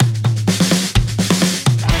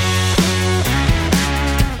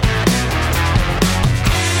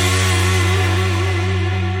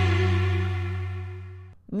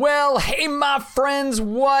Hey, my friends,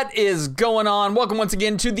 what is going on? Welcome once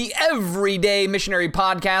again to the Everyday Missionary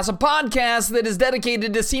Podcast, a podcast that is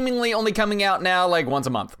dedicated to seemingly only coming out now like once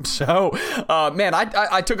a month. So, man,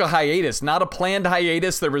 I took a hiatus, not a planned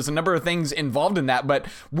hiatus. There was a number of things involved in that, but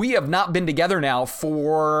we have not been together now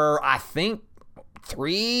for, I think,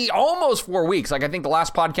 almost 4 weeks. Like, I think the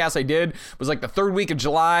last podcast I did was like the third week of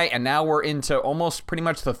July, and now we're into almost pretty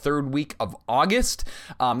much the third week of August.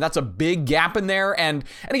 That's a big gap in there. And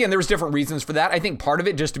again, there was different reasons for that. I think part of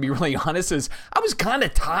it, just to be really honest, is I was kind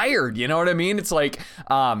of tired. You know what I mean? It's like,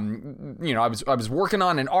 I was working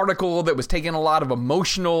on an article that was taking a lot of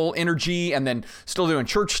emotional energy and then still doing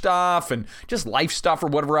church stuff and just life stuff or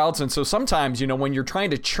whatever else. And so sometimes, when you're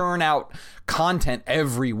trying to churn out content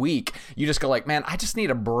every week, you just go like, man, I just need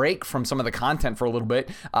a break from some of the content for a little bit.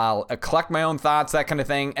 I'll collect my own thoughts, that kind of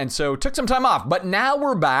thing. And so took some time off, but now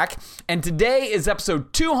we're back. And today is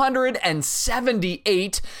episode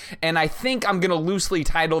 278. And I think I'm going to loosely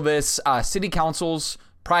title this City Councils,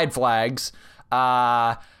 Pride Flags,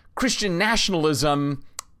 Christian Nationalism,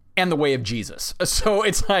 and the Way of Jesus. So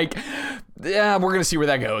it's like, yeah, we're going to see where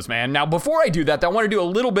that goes, man. Now, before I do that, I want to do a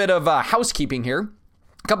little bit of housekeeping here.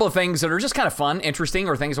 A couple of things that are just kind of fun, interesting,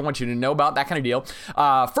 or things I want you to know about, that kind of deal.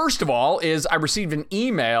 First of all is I received an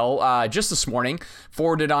email just this morning,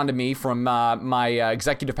 forwarded on to me from my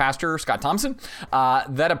executive pastor, Scott Thompson,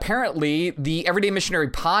 that apparently the Everyday Missionary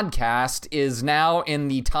Podcast is now in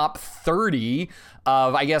the top 30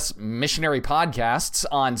 of, I guess, missionary podcasts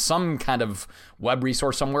on some kind of web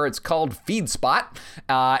resource somewhere. It's called FeedSpot,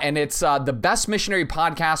 and it's the best missionary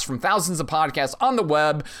podcast from thousands of podcasts on the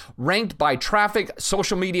web, ranked by traffic,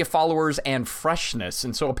 social media followers, and freshness.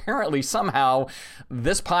 And so apparently somehow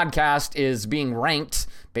this podcast is being ranked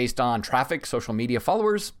based on traffic, social media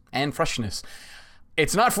followers, and freshness.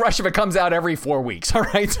 It's not fresh if it comes out every 4 weeks, all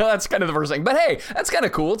right? So that's kind of the first thing. But hey, that's kind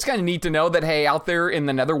of cool. It's kind of neat to know that, hey, out there in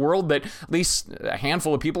the netherworld, that at least a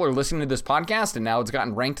handful of people are listening to this podcast, and now it's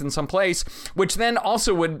gotten ranked in some place, which then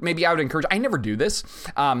also I would encourage, I never do this,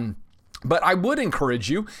 but I would encourage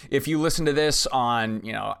you, if you listen to this on,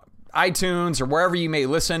 iTunes or wherever you may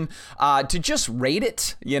listen, to just rate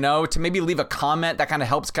it, to maybe leave a comment. That kind of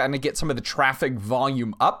helps kind of get some of the traffic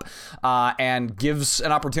volume up, and gives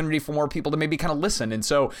an opportunity for more people to maybe kind of listen. And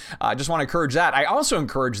so I just want to encourage that. I also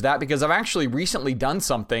encourage that because I've actually recently done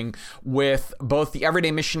something with both the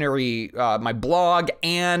Everyday Missionary, my blog,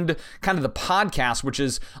 and kind of the podcast, which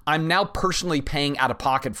is I'm now personally paying out of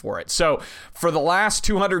pocket for it. So for the last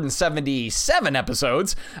 277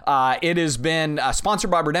 episodes, it has been sponsored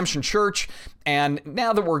by Redemption Church. And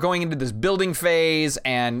now that we're going into this building phase,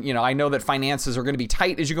 and I know that finances are going to be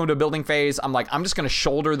tight as you go into a building phase, I'm just going to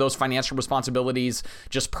shoulder those financial responsibilities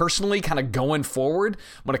just personally, kind of going forward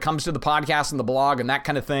when it comes to the podcast and the blog and that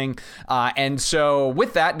kind of thing. And so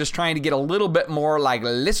with that, just trying to get a little bit more like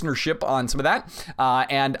listenership on some of that.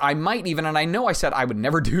 And I might even, and I know I said I would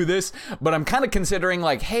never do this, but I'm kind of considering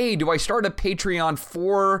like, hey, do I start a Patreon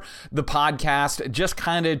for the podcast just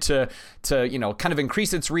kind of to kind of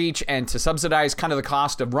increase its reach and to subsidize kind of the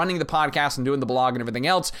cost of running the podcast and doing the blog and everything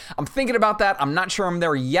else. I'm thinking about that. I'm not sure I'm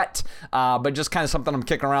there yet, but just kind of something I'm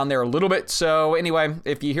kicking around there a little bit. So anyway,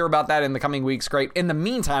 if you hear about that in the coming weeks, great. In the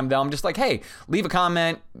meantime, though, I'm just like, hey, leave a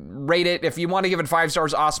comment, rate it. If you want to give it 5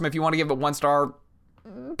 stars, awesome. If you want to give it 1 star,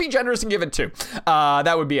 be generous and give it 2.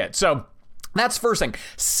 That would be it. So that's first thing.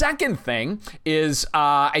 Second thing is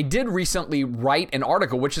I did recently write an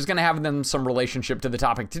article, which is going to have them some relationship to the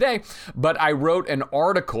topic today, but I wrote an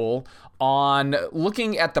article on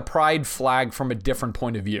looking at the pride flag from a different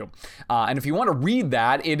point of view. And if you want to read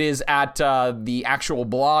that, it is at the actual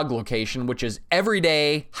blog location, which is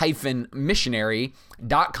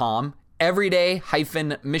everyday-missionary.com,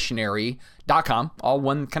 everyday-missionary.com, all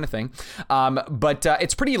one kind of thing. But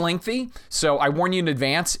it's pretty lengthy, so I warn you in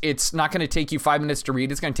advance, it's not going to take you 5 minutes to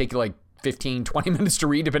read. It's going to take you like 15, 20 minutes to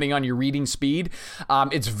read, depending on your reading speed.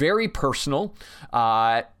 It's very personal.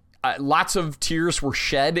 Lots of tears were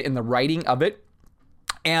shed in the writing of it.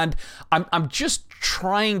 And I'm just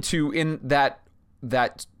trying to, in that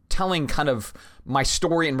telling kind of my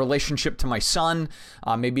story in relationship to my son.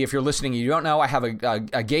 Maybe if you're listening, you don't know, I have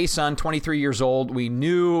a gay son, 23 years old. We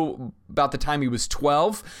knew about the time he was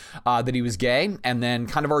 12 that he was gay, and then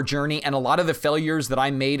kind of our journey and a lot of the failures that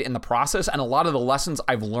I made in the process and a lot of the lessons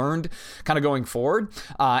I've learned kind of going forward.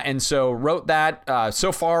 And so wrote that.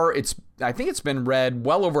 So far, I think it's been read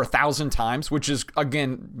well over 1,000 times, which is,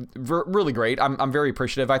 again, really great. I'm very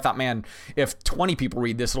appreciative. I thought, man, if 20 people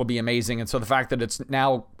read this, it'll be amazing. And so the fact that it's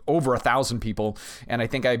now over 1,000 people, and I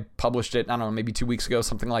think I published it, I don't know, maybe 2 weeks ago,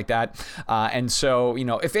 something like that. And so,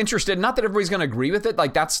 if interested, not that everybody's going to agree with it,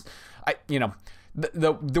 like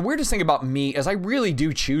the weirdest thing about me is I really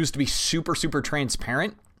do choose to be super, super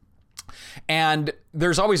transparent. And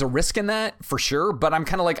there's always a risk in that, for sure. But I'm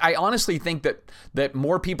kind of like, I honestly think that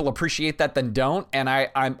more people appreciate that than don't. And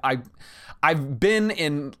I've been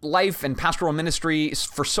in life and pastoral ministry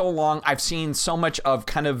for so long. I've seen so much of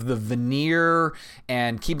kind of the veneer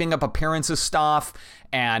and keeping up appearances stuff.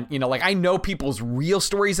 And, like, I know people's real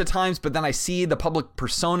stories at times, but then I see the public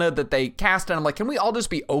persona that they cast, and I'm like, can we all just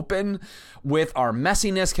be open with our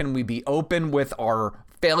messiness? Can we be open with our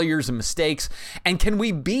failures and mistakes? And can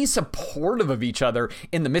we be supportive of each other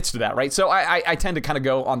in the midst of that, right? So I tend to kind of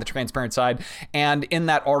go on the transparent side. And in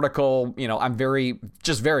that article, I'm very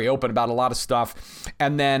open about a lot of stuff.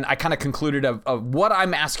 And then I kind of concluded of what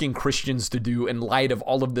I'm asking Christians to do in light of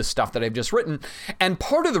all of this stuff that I've just written. And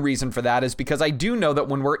part of the reason for that is because I do know that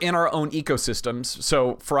when we're in our own ecosystems,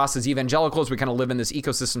 so for us as evangelicals, we kind of live in this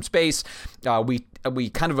ecosystem space. We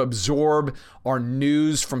kind of absorb our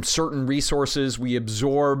news from certain resources. We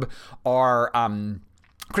absorb our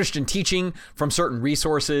Christian teaching from certain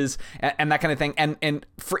resources and that kind of thing. And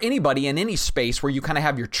for anybody in any space where you kind of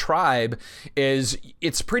have your tribe,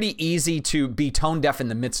 it's pretty easy to be tone deaf in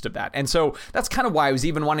the midst of that. And so that's kind of why I was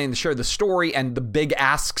even wanting to share the story and the big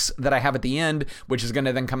asks that I have at the end, which is going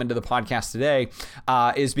to then come into the podcast today,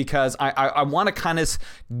 is because I want to kind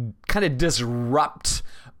of disrupt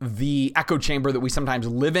the echo chamber that we sometimes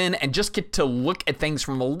live in and just get to look at things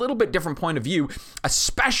from a little bit different point of view,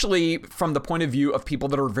 especially from the point of view of people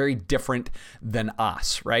that are very different than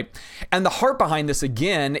us, right? And the heart behind this,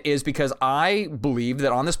 again, is because I believe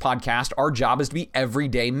that on this podcast, our job is to be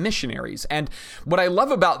everyday missionaries. And what I love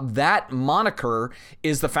about that moniker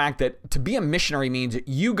is the fact that to be a missionary means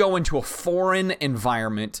you go into a foreign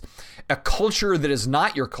environment, a culture that is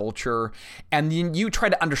not your culture, and then you try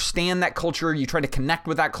to understand that culture, you try to connect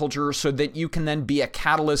with that culture so that you can then be a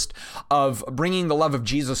catalyst of bringing the love of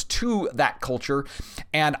Jesus to that culture.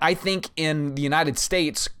 And I think in the United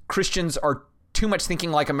States, Christians are too much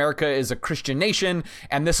thinking like America is a Christian nation,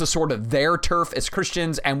 and this is sort of their turf as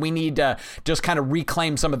Christians, and we need to just kind of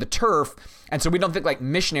reclaim some of the turf. And so we don't think like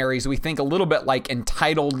missionaries. We think a little bit like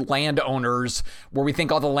entitled landowners, where we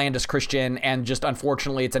think all the land is Christian, and just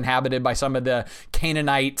unfortunately it's inhabited by some of the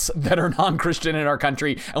Canaanites that are non-Christian in our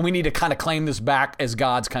country, and we need to kind of claim this back as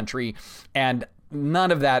God's country. And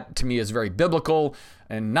none of that to me is very biblical,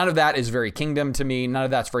 and none of that is very kingdom to me. None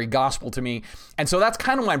of that's very gospel to me. And so that's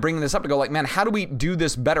kind of why I'm bringing this up, to go like, man, how do we do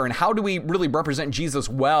this better? And how do we really represent Jesus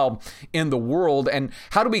well in the world? And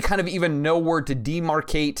how do we kind of even know where to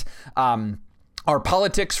demarcate our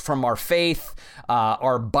politics from our faith,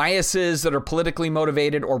 our biases that are politically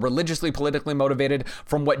motivated or religiously politically motivated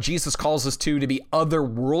from what Jesus calls us to be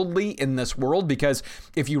otherworldly in this world? Because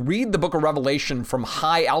if you read the book of Revelation from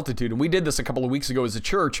high altitude, and we did this a couple of weeks ago as a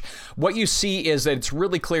church, what you see is that it's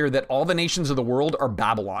really clear that all the nations of the world are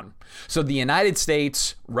Babylon. So the United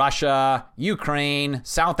States, Russia, Ukraine,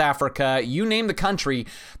 South Africa, you name the country,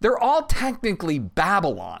 they're all technically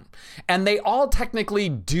Babylon. And they all technically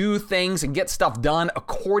do things and get stuff done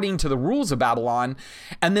according to the rules of Babylon.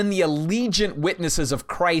 And then the allegiant witnesses of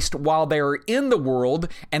Christ, while they're in the world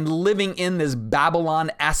and living in this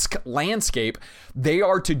Babylon-esque landscape, they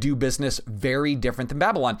are to do business very different than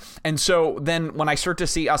Babylon. And so then when I start to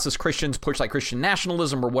see us as Christians push like Christian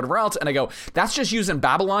nationalism or whatever else, and I go, that's just using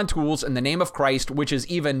Babylon tools in the name of Christ, which is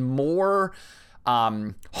even more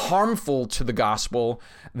harmful to the gospel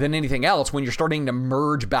than anything else when you're starting to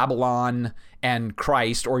merge Babylon and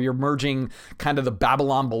Christ, or you're merging kind of the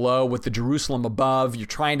Babylon below with the Jerusalem above. You're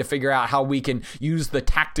trying to figure out how we can use the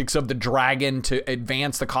tactics of the dragon to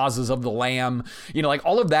advance the causes of the lamb. Like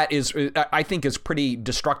all of that is, I think, is pretty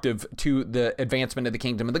destructive to the advancement of the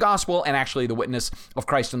kingdom of the gospel and actually the witness of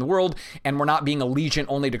Christ in the world. And we're not being allegiant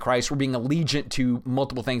only to Christ. We're being allegiant to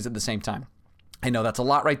multiple things at the same time. I know that's a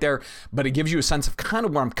lot right there, but it gives you a sense of kind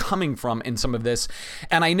of where I'm coming from in some of this.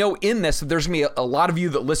 And I know in this, there's going to be a lot of you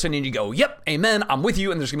that listen and you go, yep, amen, I'm with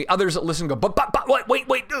you. And there's going to be others that listen and go, but, wait,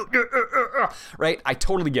 right? I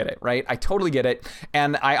totally get it, right? I totally get it.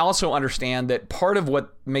 And I also understand that part of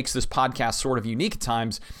what makes this podcast sort of unique at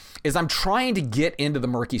times is I'm trying to get into the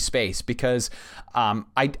murky space because I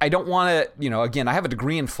don't want to, again, I have a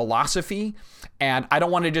degree in philosophy, and I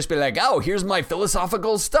don't want to just be like, oh, here's my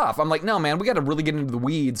philosophical stuff. I'm like, no, man, we got to really get into the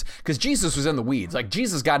weeds, because Jesus was in the weeds. Like,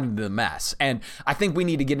 Jesus got into the mess. And I think we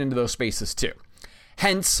need to get into those spaces too.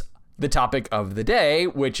 Hence the topic of the day,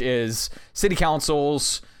 which is city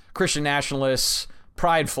councils, Christian nationalists,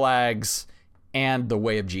 pride flags, and the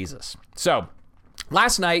way of Jesus. So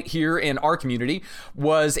Last night here in our community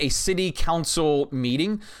was a city council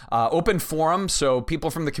meeting, open forum, so people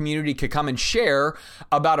from the community could come and share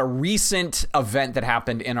about a recent event that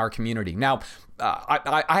happened in our community. Now,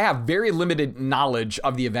 I have very limited knowledge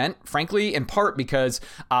of the event, frankly, in part because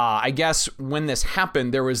I guess when this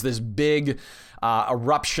happened, there was this big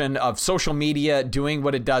eruption of social media doing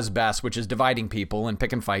what it does best, which is dividing people and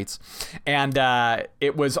picking fights. And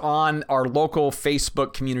it was on our local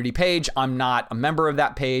Facebook community page. I'm not a member of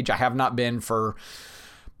that page. I have not been for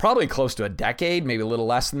probably close to a decade, maybe a little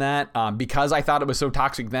less than that, because I thought it was so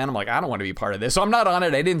toxic then. I'm like, I don't want to be part of this. So I'm not on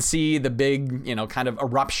it. I didn't see the big, kind of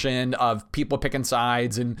eruption of people picking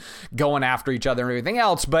sides and going after each other and everything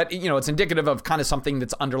else. But, it's indicative of kind of something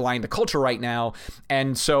that's underlying the culture right now.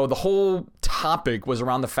 And so the whole topic was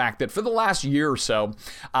around the fact that for the last year or so,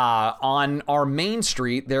 on our main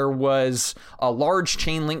street, there was a large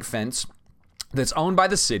chain link fence that's owned by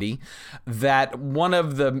the city that one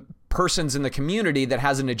of the persons in the community that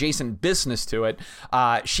has an adjacent business to it,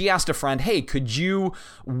 she asked a friend, hey, could you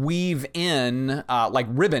weave in like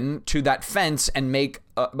ribbon to that fence and make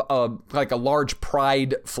like a large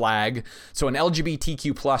pride flag, so an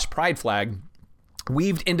LGBTQ plus pride flag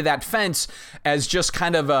weaved into that fence as just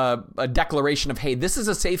kind of a declaration of, hey, this is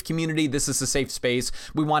a safe community, this is a safe space,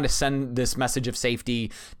 we want to send this message of safety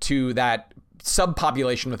to that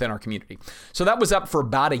subpopulation within our community. So that was up for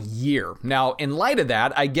about a year. Now, in light of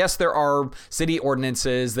that, I guess there are city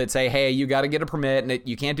ordinances that say, hey, you got to get a permit and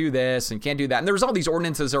you can't do this and can't do that. And there's all these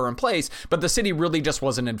ordinances that are in place, but the city really just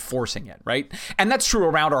wasn't enforcing it, right? And that's true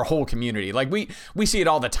around our whole community. Like we see it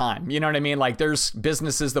all the time. You know what I mean? Like there's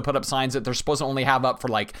businesses that put up signs that they're supposed to only have up for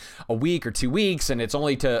like a week or 2 weeks, and it's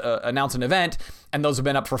only to announce an event, and those have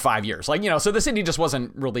been up for 5 years. Like, so the city just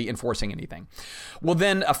wasn't really enforcing anything. Well,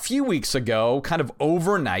 then a few weeks ago, kind of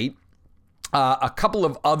overnight, a couple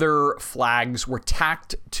of other flags were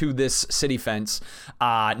tacked to this city fence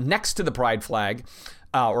next to the pride flag,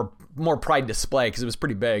 or more pride display because it was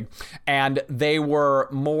pretty big. And they were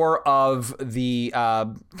more of the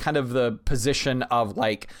kind of the position of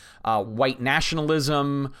like white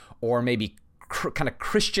nationalism or maybe kind of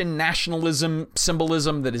Christian nationalism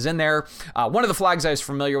symbolism that is in there. One of the flags I was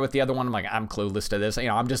familiar with, the other one, I'm like, I'm clueless to this.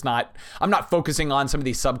 I'm not focusing on some of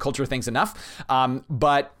these subculture things enough.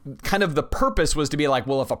 But kind of the purpose was to be like,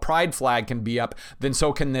 well, if a pride flag can be up, then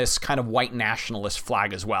so can this kind of white nationalist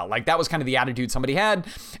flag as well. Like that was kind of the attitude somebody had.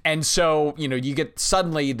 And so, you get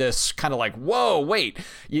suddenly this kind of like, whoa, wait,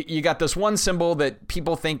 you got this one symbol that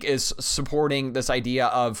people think is supporting this idea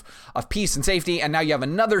of peace and safety. And now you have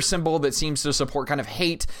another symbol that seems to support kind of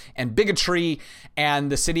hate and bigotry,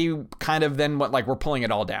 and the city kind of then went like, we're pulling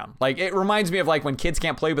it all down. Like it reminds me of like when kids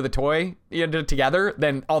can't play with a toy together,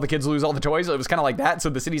 then all the kids lose all the toys. It was kind of like that.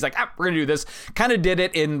 So the city's like, we're gonna do this. Kind of did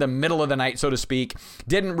it in the middle of the night, so to speak.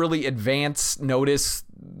 Didn't really notice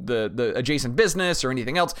the adjacent business or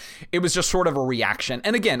anything else. It was just sort of a reaction.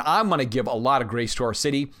 And again, I'm gonna give a lot of grace to our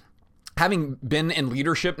city. Having been in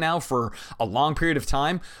leadership now for a long period of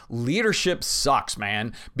time, leadership sucks,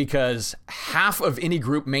 man, because half of any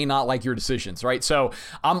group may not like your decisions, right? So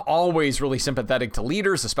I'm always really sympathetic to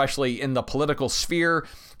leaders, especially in the political sphere,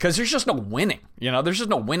 because there's just no winning, there's just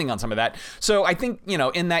no winning on some of that. So I think,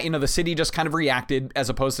 in that, the city just kind of reacted as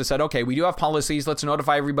opposed to said, okay, we do have policies. Let's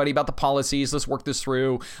notify everybody about the policies. Let's work this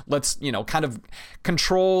through. Let's, kind of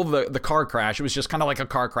control the car crash. It was just kind of like a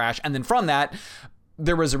car crash. And then from that,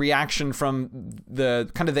 there was a reaction from the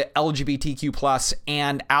kind of the LGBTQ plus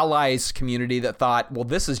and allies community that thought, well,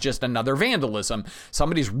 this is just another vandalism.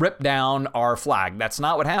 Somebody's ripped down our flag. That's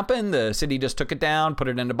not what happened. The city just took it down, put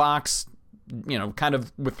it in a box, kind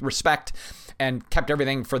of with respect, and kept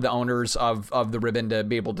everything for the owners of the ribbon to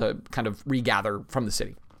be able to kind of regather from the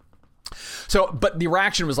city. So, but the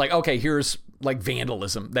reaction was like, okay, here's like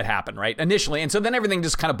vandalism that happened, right? Initially. And so then everything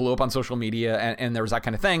just kind of blew up on social media and there was that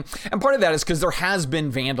kind of thing. And part of that is because there has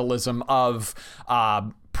been vandalism of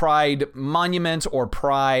pride monuments or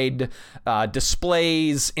pride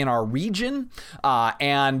displays in our region.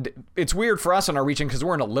 And it's weird for us in our region because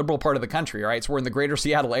we're in a liberal part of the country, right? So we're in the greater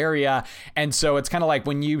Seattle area. And so it's kind of like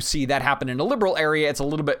when you see that happen in a liberal area, it's a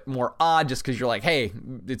little bit more odd just because you're like, hey,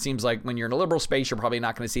 it seems like when you're in a liberal space, you're probably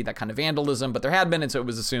not going to see that kind of vandalism, but there had been. And so it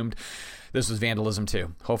was assumed this was vandalism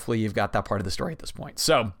too. Hopefully you've got that part of the story at this point.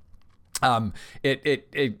 So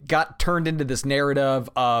it got turned into this narrative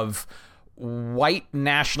of white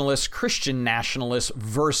nationalists, Christian nationalists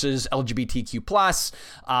versus LGBTQ plus,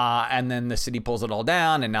 and then the city pulls it all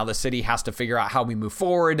down, and now the city has to figure out how we move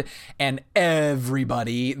forward. And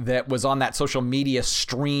everybody that was on that social media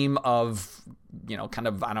stream of kind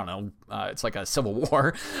of, I don't know, it's like a civil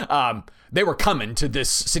war. They were coming to this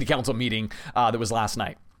city council meeting that was last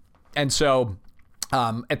night. And so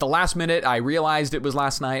at the last minute, I realized it was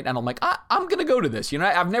last night, and I'm like, I'm going to go to this.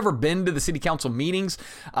 I've never been to the city council meetings,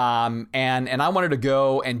 and I wanted to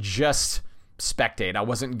go and just spectate. I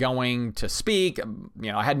wasn't going to speak.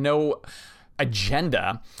 I had no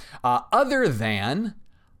agenda other than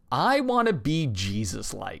I want to be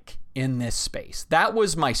Jesus-like in this space. That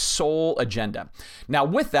was my sole agenda. Now,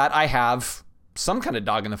 with that, I have some kind of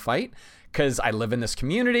dog in the fight, because I live in this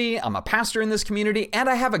community, I'm a pastor in this community, and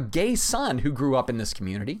I have a gay son who grew up in this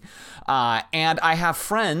community. And I have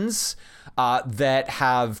friends that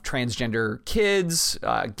have transgender kids,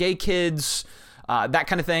 gay kids, that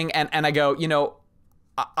kind of thing. And I go,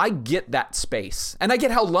 I get that space, and I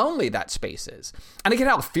get how lonely that space is, and I get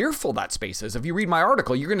how fearful that space is. If you read my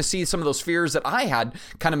article, you're going to see some of those fears that I had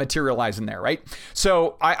kind of materialize in there, right?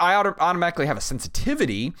 So I automatically have a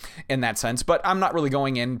sensitivity in that sense, but I'm not really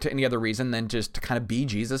going into any other reason than just to kind of be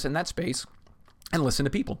Jesus in that space and listen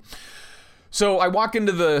to people. So I walk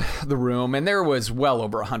into the room, and there was well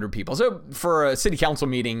over 100 people. So for a city council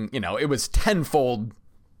meeting, it was tenfold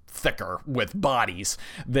thicker with bodies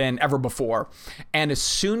than ever before. And as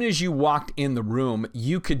soon as you walked in the room,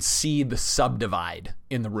 you could see the subdivide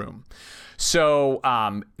in the room. So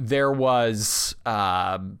there was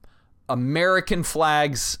American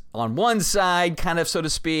flags on one side, kind of, so to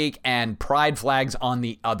speak, and pride flags on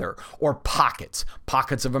the other, or pockets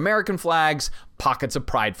of American flags, pockets of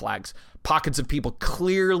pride flags, pockets of people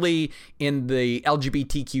clearly in the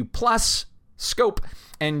LGBTQ plus scope,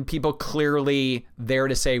 and people clearly there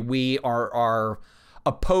to say we are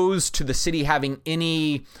opposed to the city having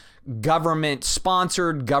any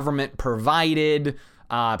government-sponsored, government-provided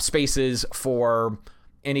spaces for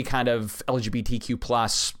any kind of LGBTQ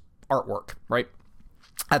plus artwork, right?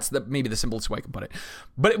 That's maybe the simplest way I can put it.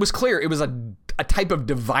 But it was clear it was a type of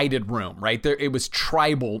divided room, right? It was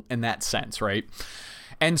tribal in that sense, right?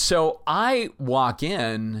 And so I walk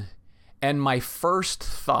in, and my first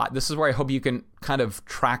thought, this is where I hope you can kind of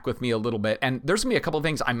track with me a little bit. And there's going to be a couple of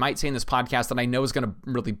things I might say in this podcast that I know is going to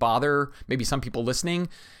really bother maybe some people listening.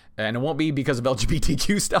 And it won't be because of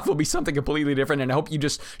LGBTQ stuff. It'll be something completely different. And I hope you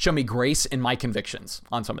just show me grace in my convictions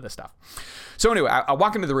on some of this stuff. So anyway, I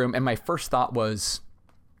walk into the room, and my first thought was,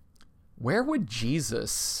 where would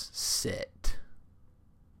Jesus sit?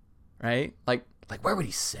 Right? Like where would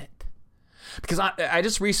he sit? Because I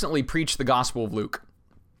just recently preached the Gospel of Luke.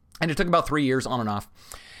 And it took about 3 years on and off.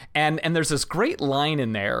 And there's this great line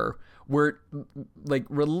in there where, like,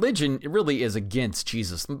 religion really is against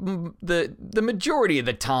Jesus. The majority of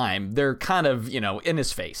the time, they're kind of, in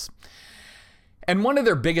his face. And one of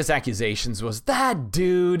their biggest accusations was, that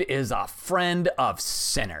dude is a friend of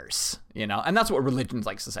sinners, and that's what religion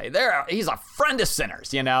likes to say. He's a friend of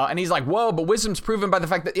sinners, and he's like, whoa, but wisdom's proven by the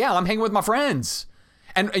fact that, I'm hanging with my friends.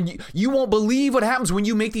 And you won't believe what happens when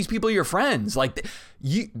you make these people your friends. Like,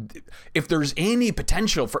 if there's any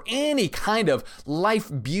potential for any kind of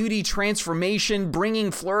life, beauty, transformation,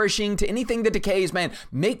 bringing flourishing to anything that decays, man,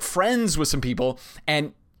 make friends with some people,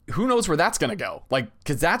 and who knows where that's going to go? Like,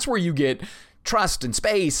 because that's where you get trust and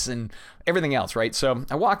space and everything else, right? So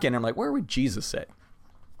I walk in, and I'm like, where would Jesus sit?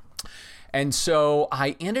 And so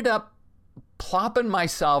I ended up plopping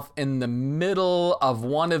myself in the middle of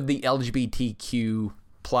one of the LGBTQ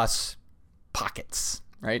plus pockets,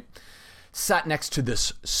 right? Sat next to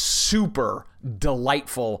this super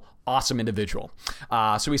delightful, awesome individual.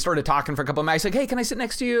 So we started talking for a couple of minutes. I said, hey, can I sit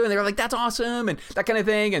next to you? And they were like, that's awesome, and that kind of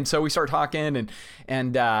thing. And so we started talking,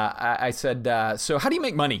 and I said, so how do you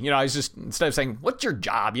make money? I was just, instead of saying, what's your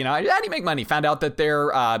job? How do you make money? Found out that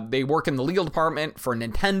they work in the legal department for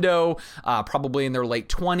Nintendo, probably in their late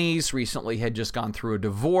 20s, recently had just gone through a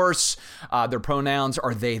divorce. Their pronouns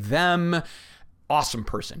are they, them. Awesome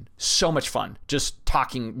person. So much fun just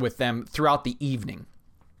talking with them throughout the evening.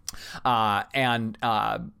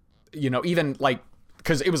 Even like,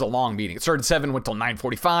 because it was a long meeting. It started at 7, went till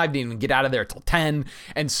 9:45, didn't even get out of there till 10.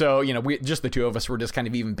 And so, we just the two of us were just kind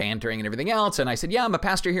of even bantering and everything else. And I said, I'm a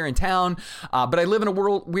pastor here in town, but I live in a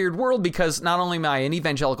weird world because not only am I an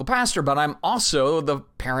evangelical pastor, but I'm also the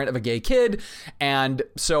parent of a gay kid. And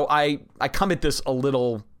so I come at this a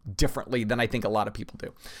little differently than I think a lot of people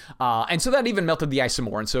do. And so that even melted the ice some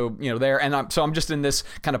more. And so, I'm just in this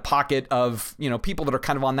kind of pocket of, people that are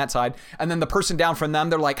kind of on that side. And then the person down from them,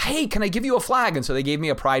 they're like, hey, can I give you a flag? And so they gave me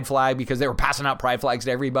a pride flag because they were passing out pride flags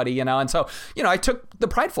to everybody, And so, I took the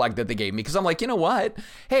pride flag that they gave me because I'm like, you know what?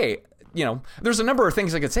 Hey, there's a number of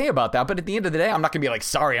things I could say about that, but at the end of the day, I'm not going to be like,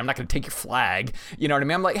 sorry, I'm not going to take your flag. You know what I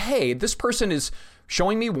mean? I'm like, hey, this person is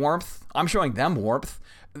showing me warmth. I'm showing them warmth.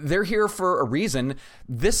 they're here for a reason.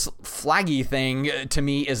 This flaggy thing to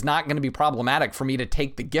me is not going to be problematic for me to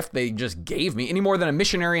take the gift they just gave me any more than a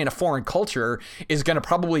missionary in a foreign culture is going to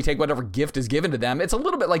probably take whatever gift is given to them. It's a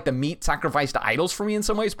little bit like the meat sacrificed to idols for me in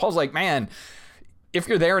some ways. Paul's like, man, if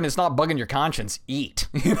you're there and it's not bugging your conscience, eat.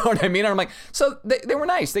 You know what I mean? And I'm like, so they were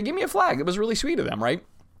nice. They gave me a flag. It was really sweet of them, right?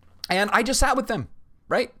 And I just sat with them,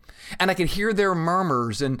 right? And I could hear their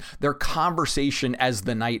murmurs and their conversation as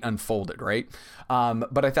the night unfolded, right?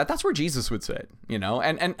 But I thought that's where Jesus would sit, you know?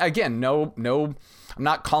 And again, no, I'm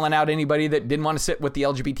not calling out anybody that didn't want to sit with the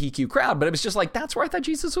LGBTQ crowd, but it was just like, that's where I thought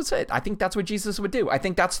Jesus would sit. I think that's what Jesus would do. I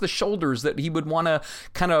think that's the shoulders that he would want to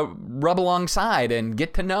kind of rub alongside and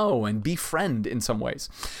get to know and befriend in some ways.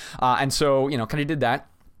 And so, you know, kind of did that.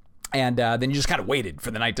 And then you just kind of waited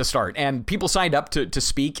for the night to start. And people signed up to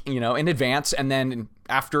speak, you know, in advance. And then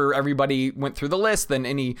after everybody went through the list, then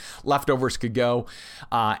any leftovers could go.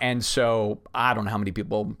 And so I don't know how many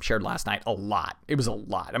people shared last night. A lot. It was a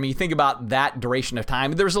lot. I mean, you think about that duration of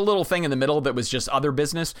time. There's a little thing in the middle that was just other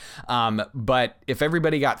business. But if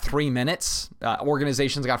everybody got 3 minutes,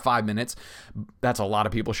 organizations got 5 minutes, that's a lot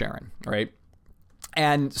of people sharing, right?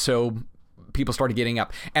 And so people started getting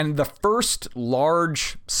up. And the first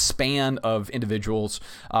large span of individuals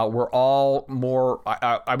were all more,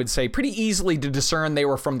 I would say, pretty easily to discern they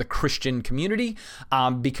were from the Christian community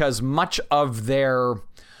because much of their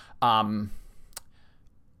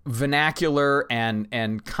vernacular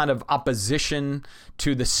and kind of opposition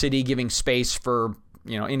to the city giving space for,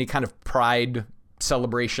 you know, any kind of pride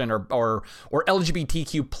celebration or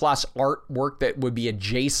LGBTQ plus artwork that would be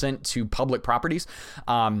adjacent to public properties.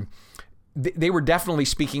 They were definitely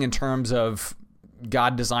speaking in terms of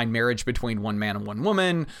God designed marriage between one man and one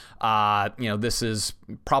woman. You know, this is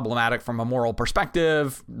problematic from a moral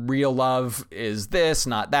perspective. Real love is this,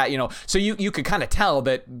 not that, you know. So you could kind of tell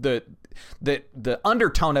that the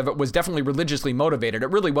undertone of it was definitely religiously motivated. It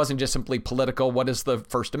really wasn't just simply political. What is the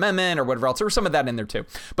First Amendment or whatever else? There was some of that in there too.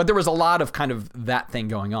 But there was a lot of kind of that thing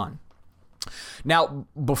going on. Now,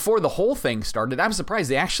 before the whole thing started, I was surprised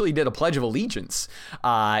they actually did a Pledge of Allegiance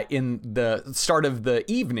in the start of the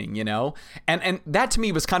evening, you know? And that to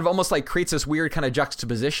me was kind of almost like creates this weird kind of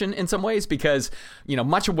juxtaposition in some ways because, you know,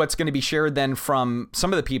 much of what's going to be shared then from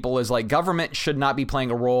some of the people is like government should not be playing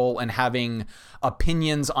a role in having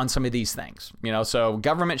opinions on some of these things, you know? So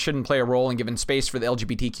government shouldn't play a role in giving space for the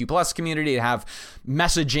LGBTQ plus community to have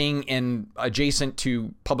messaging in adjacent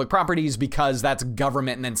to public properties because that's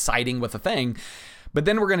government and then siding with a thing. But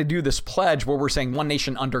then we're going to do this pledge where we're saying one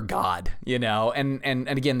nation under God, you know, and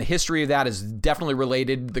again, the history of that is definitely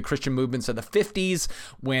related to the Christian movements of the 50s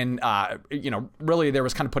when, you know, really there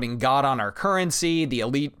was kind of putting God on our currency. The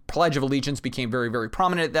elite Pledge of Allegiance became very, very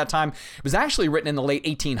prominent at that time. It was actually written in the late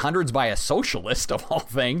 1800s by a socialist of all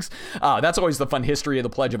things. That's always the fun history of the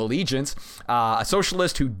Pledge of Allegiance. A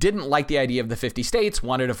socialist who didn't like the idea of the 50 states,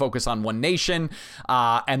 wanted to focus on one nation.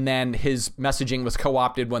 And then his messaging was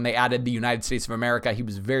co-opted when they added the United States of America. He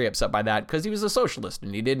was very upset by that because he was a socialist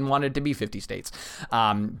and he didn't want it to be 50 states.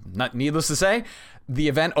 Needless to say, the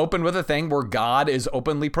event opened with a thing where God is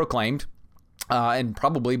openly proclaimed. And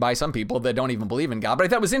probably by some people that don't even believe in God. But I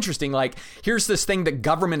thought it was interesting, like, here's this thing that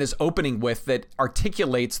government is opening with that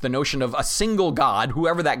articulates the notion of a single God,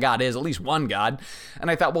 whoever that God is, at least one God.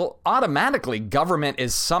 And I thought, well, automatically government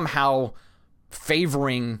is somehow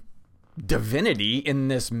favoring divinity in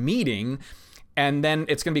this meeting. And then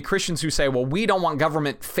it's going to be Christians who say, well, we don't want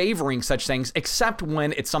government favoring such things except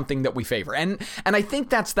when it's something that we favor. And I think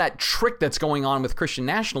that's that trick that's going on with Christian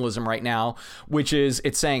nationalism right now, which is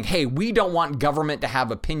it's saying, hey, we don't want government to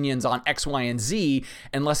have opinions on X, Y, and Z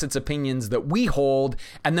unless it's opinions that we hold.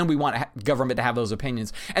 And then we want government to have those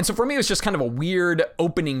opinions. And so for me, it was just kind of a weird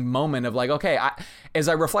opening moment of like, okay, as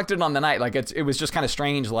I reflected on the night, like it was just kind of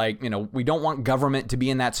strange. Like, you know, we don't want government to be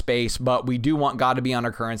in that space, but we do want God to be on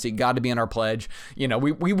our currency, God to be in our pledge. You know,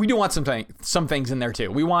 we do want some things in there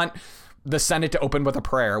too. We want the Senate to open with a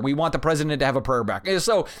prayer. We want the president to have a prayer back.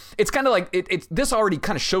 So it's kind of like this already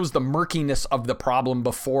kind of shows the murkiness of the problem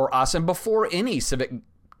before us and before any civic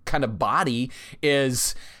kind of body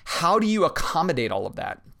is how do you accommodate all of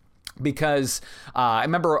that? Because I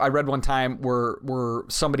remember I read one time where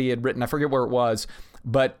somebody had written, I forget where it was,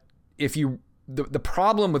 but if you the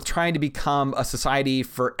problem with trying to become a society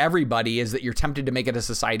for everybody is that you're tempted to make it a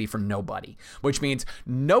society for nobody, which means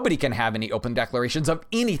nobody can have any open declarations of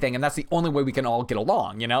anything. And that's the only way we can all get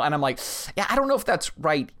along, you know? And I'm like, yeah, I don't know if that's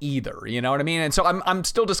right either. You know what I mean? And so I'm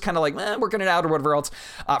still just kind of like, working it out or whatever else.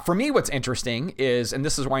 For me, what's interesting is, and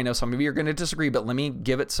this is why I know some of you are going to disagree, but let me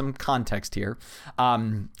give it some context here.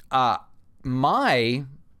 My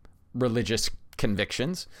religious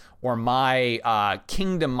convictions or my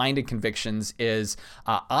kingdom-minded convictions is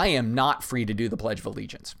I am not free to do the Pledge of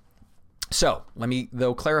Allegiance. So let me,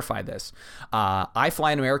 though, clarify this. I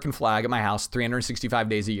fly an American flag at my house 365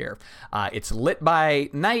 days a year. It's lit by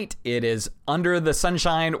night. It is under the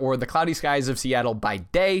sunshine or the cloudy skies of Seattle by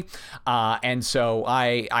day. And so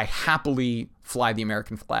I happily fly the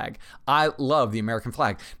American flag. I love the American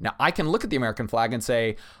flag. Now, I can look at the American flag and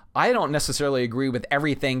say, I don't necessarily agree with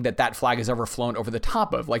everything that flag has ever flown over the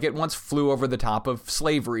top of. Like, it once flew over the top of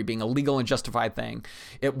slavery being a legal and justified thing.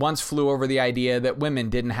 It once flew over the idea that women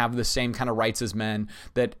didn't have the same kind of rights as men,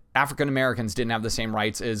 that African Americans didn't have the same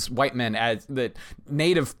rights as white men, as that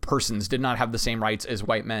Native persons did not have the same rights as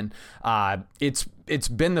white men. It's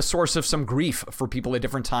been the source of some grief for people at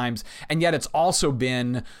different times, and yet it's also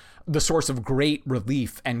been the source of great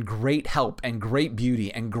relief and great help and great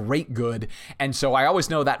beauty and great good. And so I always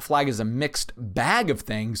know that flag is a mixed bag of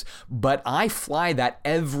things, but I fly that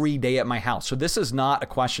every day at my house. So this is not a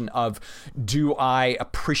question of, do I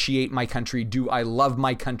appreciate my country? Do I love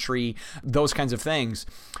my country? Those kinds of things.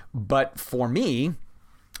 But for me,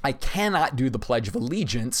 I cannot do the Pledge of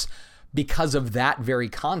Allegiance because of that very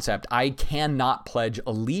concept. I cannot pledge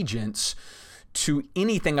allegiance to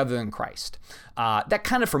anything other than Christ. That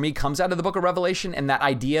kind of, for me, comes out of the book of Revelation, and that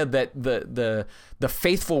idea that the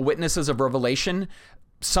faithful witnesses of Revelation,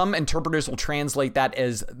 some interpreters will translate that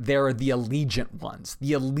as they're the allegiant ones,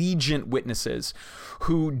 the allegiant witnesses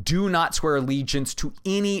who do not swear allegiance to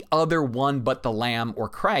any other one but the Lamb or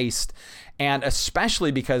Christ. And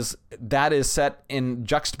especially because that is set in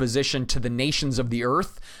juxtaposition to the nations of the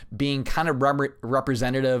earth being kind of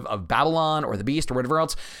representative of Babylon or the beast or whatever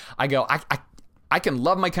else. I go, I can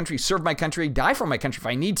love my country, serve my country, die for my country if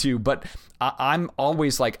I need to, but I'm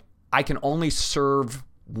always like, I can only serve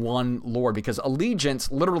one Lord, because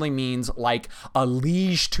allegiance literally means like a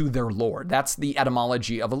liege to their Lord. That's the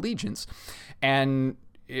etymology of allegiance. And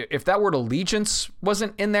if that word allegiance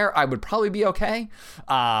wasn't in there, I would probably be okay.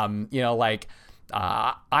 I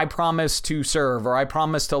promise to serve, or I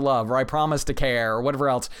promise to love, or I promise to care, or whatever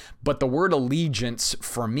else. But the word allegiance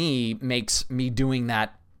for me makes me doing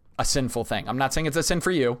that a sinful thing. I'm not saying it's a sin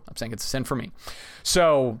for you. I'm saying it's a sin for me.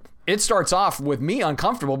 So it starts off with me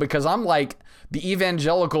uncomfortable because I'm like the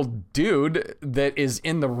evangelical dude that is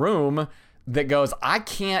in the room that goes, I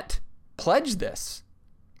can't pledge this.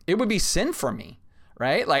 It would be sin for me,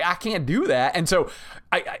 right? Like, I can't do that. And so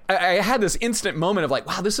I had this instant moment of like,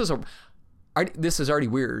 wow, this is already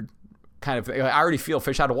weird. Kind of, I already feel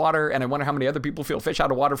fish out of water, and I wonder how many other people feel fish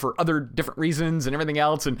out of water for other different reasons and everything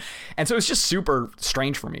else. And so it's just super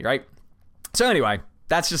strange for me, right? So anyway,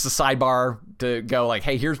 that's just a sidebar to go like,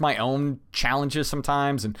 hey, here's my own challenges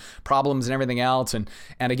sometimes and problems and everything else. And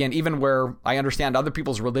again, even where I understand other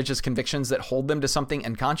people's religious convictions that hold them to something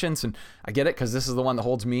in conscience, and I get it because this is the one that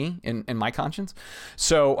holds me in my conscience.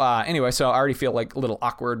 So anyway, so I already feel like a little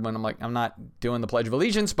awkward when I'm like, I'm not doing the Pledge of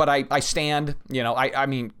Allegiance, but I stand, I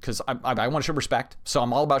mean, because I want to show respect. So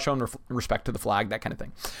I'm all about showing respect to the flag, that kind of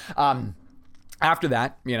thing. After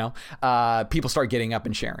that, people start getting up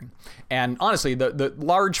and sharing. And honestly, the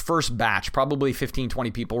large first batch, probably 15, 20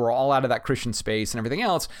 people, were all out of that Christian space and everything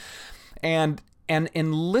else. And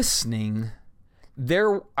in listening,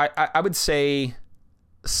 I would say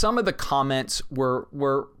some of the comments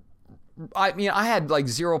were I had like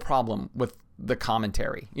zero problem with the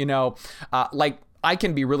commentary. Like, I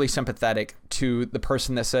can be really sympathetic to the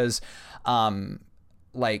person that says, hey,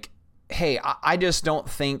 I just don't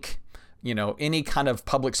think any kind of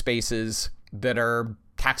public spaces that are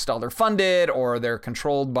tax dollar funded or they're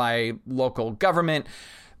controlled by local government,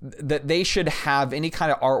 that they should have any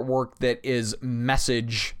kind of artwork that is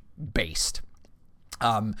message based.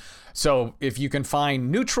 So if you can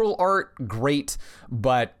find neutral art, great,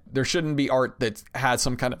 but there shouldn't be art that has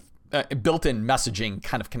some kind of built-in messaging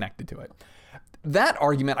kind of connected to it. That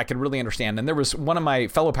argument I could really understand. And there was one of my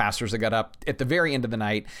fellow pastors that got up at the very end of the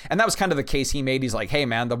night, and that was kind of the case he made. He's like, hey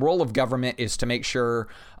man, the role of government is to make sure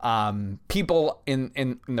people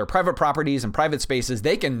in their private properties and private spaces,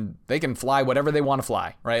 they can fly whatever they want to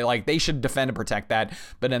fly, right? Like, they should defend and protect that.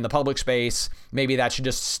 But in the public space, maybe that should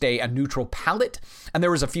just stay a neutral palette. And there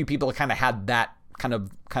was a few people that kind of had that kind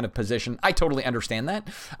of position. I totally understand that.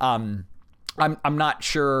 I'm not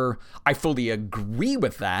sure I fully agree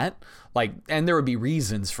with that. And there would be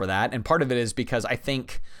reasons for that. And part of it is because I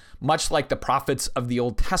think, much like the prophets of the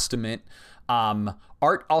Old Testament,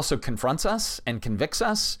 art also confronts us and convicts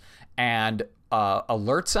us and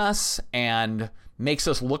alerts us and makes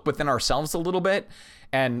us look within ourselves a little bit.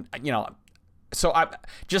 And, so I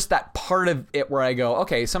just that part of it where I go,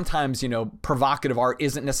 okay, sometimes, provocative art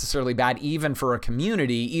isn't necessarily bad, even for a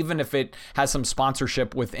community, even if it has some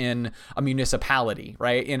sponsorship within a municipality,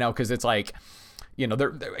 right? Because it's like,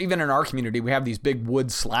 even in our community, we have these big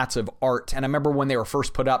wood slats of art. And I remember when they were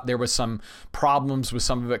first put up, there was some problems with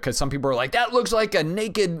some of it because some people were like, that looks like a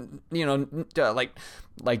naked,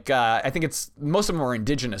 I think it's most of them are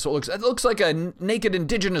indigenous. So it looks like a naked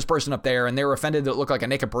indigenous person up there, and they were offended that it looked like a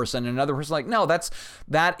naked person. And another person like, no,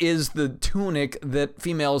 that is the tunic that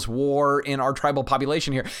females wore in our tribal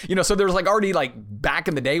population here. So there's like already like back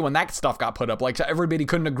in the day when that stuff got put up, like so everybody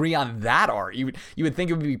couldn't agree on that art. You would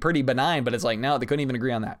think it would be pretty benign, but it's like no, they couldn't even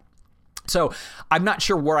agree on that. So I'm not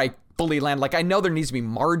sure where I fully land. Like I know there needs to be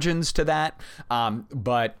margins to that,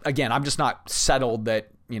 but again, I'm just not settled that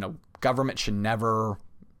government should never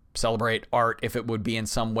celebrate art if it would be in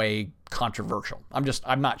some way controversial.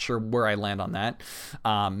 I'm not sure where I land on that.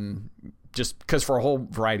 Just because for a whole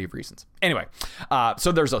variety of reasons. Anyway,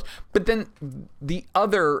 so there's those. But then the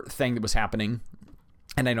other thing that was happening,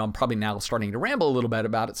 and I know I'm probably now starting to ramble a little bit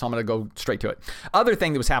about it, so I'm going to go straight to it. Other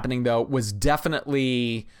thing that was happening, though, was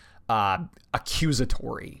definitely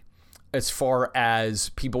accusatory as far as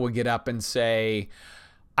people would get up and say,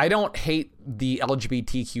 I don't hate the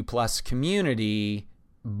LGBTQ plus community,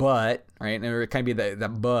 but, right, and there would kind of be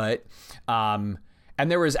that but, and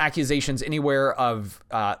there was accusations anywhere of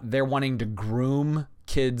they're wanting to groom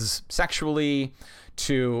kids sexually,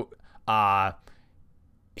 to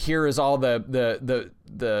here is all the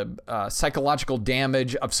psychological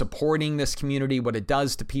damage of supporting this community, what it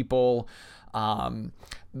does to people.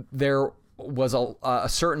 There was a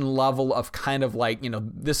certain level of kind of like,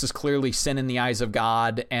 this is clearly sin in the eyes of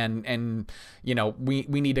God, and we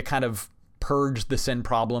need to kind of purge the sin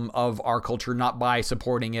problem of our culture, not by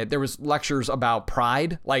supporting it. There was lectures about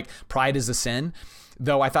pride, like pride is a sin.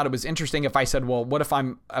 Though I thought it was interesting if I said, well, what if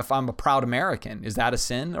I'm a proud American? Is that a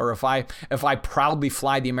sin? Or if I proudly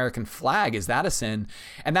fly the American flag, is that a sin?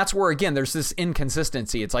 And that's where, again, there's this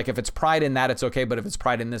inconsistency. It's like if it's pride in that, it's okay, but if it's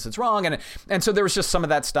pride in this, it's wrong. And so there was just some of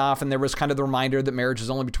that stuff, and there was kind of the reminder that marriage is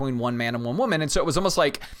only between one man and one woman. And so it was almost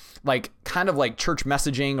like kind of like church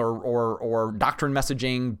messaging or doctrine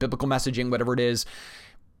messaging, biblical messaging, whatever it is,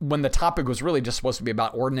 when the topic was really just supposed to be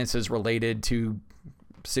about ordinances related to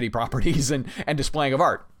city properties and displaying of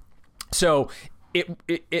art. So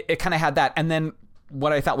it kind of had that. And then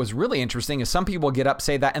what I thought was really interesting is some people get up,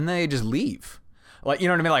 say that, and then they just leave. Like, you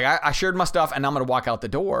know what I mean? Like I shared my stuff and I'm going to walk out the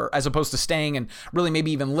door, as opposed to staying and really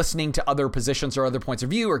maybe even listening to other positions or other points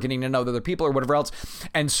of view or getting to know other people or whatever else.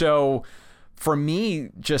 And so for me,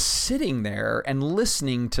 just sitting there and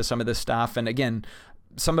listening to some of this stuff, and again,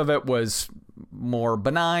 some of it was more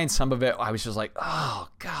benign. Some of it, I was just like, oh,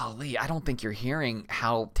 golly, I don't think you're hearing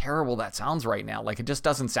how terrible that sounds right now. Like, it just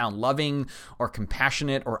doesn't sound loving or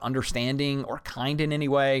compassionate or understanding or kind in any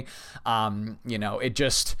way. It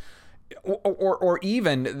just, or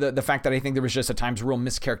even the fact that I think there was just at times real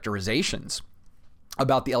mischaracterizations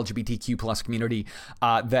about the LGBTQ plus community,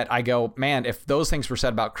 that I go, man, if those things were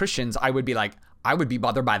said about Christians, I would be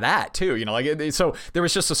bothered by that too, so there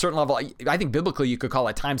was just a certain level. I think biblically you could call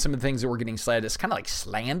at times some of the things that were getting said is kind of like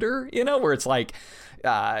slander, where it's like,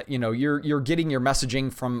 you're getting your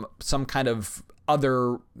messaging from some kind of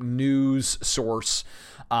other news source,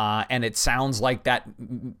 and it sounds like that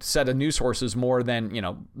set of news sources more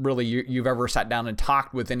than, really you've ever sat down and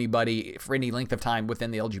talked with anybody for any length of time within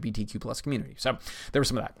the LGBTQ plus community. So there was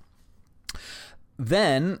some of that.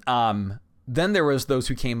 Then there was those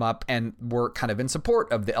who came up and were kind of in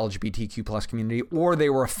support of the LGBTQ plus community, or they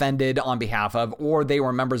were offended on behalf of, or they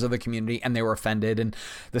were members of the community and they were offended. And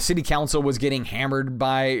the city council was getting hammered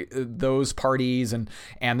by those parties. And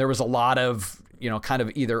there was a lot of, kind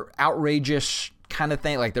of either outrageous kind of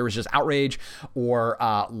thing, like there was just outrage, or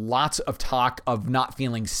lots of talk of not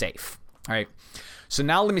feeling safe. All right. So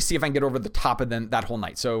now let me see if I can get over the top of that whole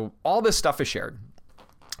night. So all this stuff is shared.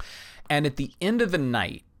 And at the end of the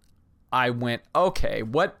night, I went, okay,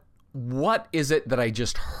 what is it that I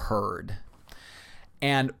just heard?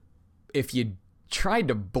 And if you tried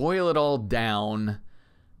to boil it all down,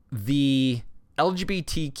 the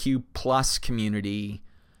LGBTQ plus community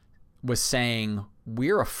was saying,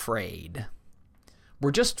 we're afraid.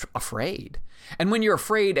 We're just afraid. And when you're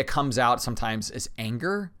afraid, it comes out sometimes as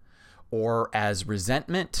anger or as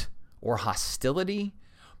resentment or hostility.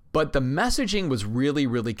 But the messaging was really,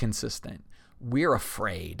 really consistent. We're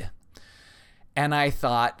afraid. And I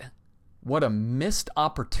thought, what a missed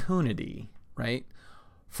opportunity, right,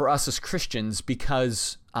 for us as Christians,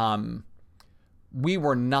 because we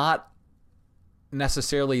were not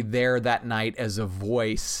necessarily there that night as a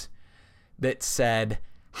voice that said,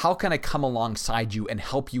 how can I come alongside you and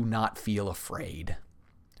help you not feel afraid,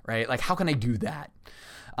 right? Like, how can I do that?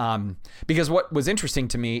 Because what was interesting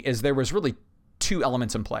to me is there was really two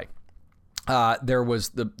elements in play. There was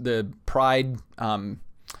the pride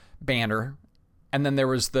banner, and then there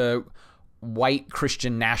was the white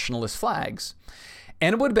Christian nationalist flags.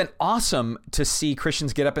 And it would have been awesome to see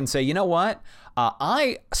Christians get up and say, you know what?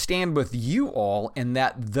 I stand with you all in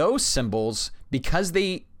that those symbols, because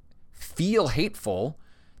they feel hateful,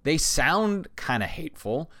 they sound kind of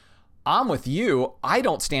hateful. I'm with you. I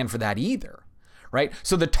don't stand for that either, right?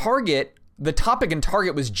 So the topic and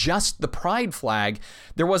target was just the pride flag.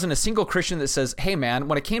 There wasn't a single Christian that says, hey man,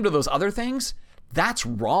 when it came to those other things, that's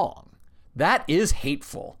wrong. That is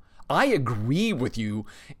hateful. I agree with you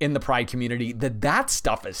in the pride community that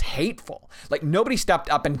stuff is hateful. Like, nobody stepped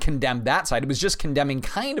up and condemned that side. It was just condemning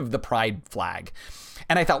kind of the pride flag.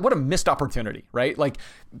 And I thought, what a missed opportunity, right? Like,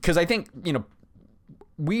 because I think,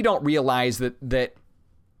 we don't realize that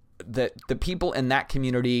the people in that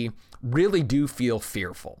community really do feel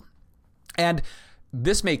fearful. And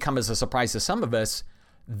this may come as a surprise to some of us.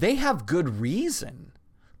 They have good reason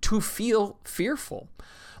to feel fearful.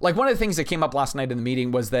 Like, one of the things that came up last night in the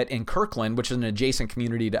meeting was that in Kirkland, which is an adjacent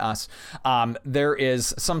community to us, there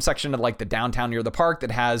is some section of like the downtown near the park that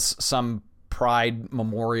has some pride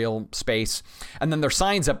memorial space. And then there's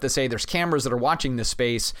signs up that say there's cameras that are watching this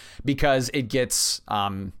space because it gets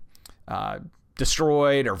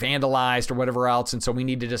destroyed or vandalized or whatever else. And so we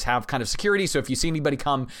need to just have kind of security. So if you see anybody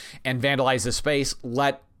come and vandalize this space,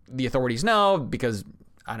 let the authorities know, because,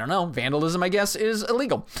 I don't know, vandalism, I guess, is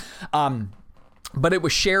illegal. But it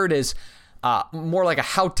was shared as more like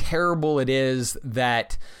how terrible it is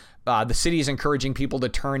that the city is encouraging people to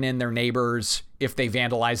turn in their neighbors if they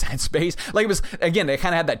vandalize that space. Like, it was, again, they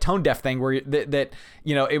kind of had that tone deaf thing where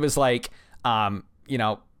it was like,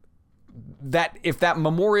 that if that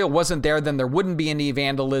memorial wasn't there, then there wouldn't be any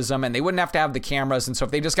vandalism and they wouldn't have to have the cameras. And so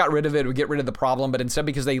if they just got rid of it, it would get rid of the problem. But instead,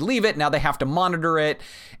 because they leave it, now they have to monitor it.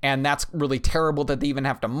 And that's really terrible that they even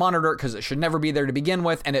have to monitor it, because it should never be there to begin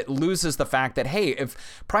with. And it loses the fact that, hey, if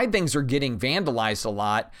pride things are getting vandalized a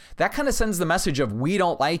lot, that kind of sends the message of, we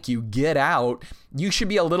don't like you, get out. You should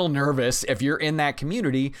be a little nervous if you're in that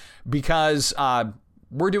community, because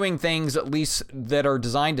we're doing things at least that are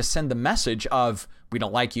designed to send the message of, we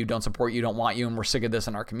don't like you, don't support you, don't want you, and we're sick of this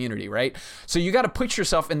in our community, right? So you got to put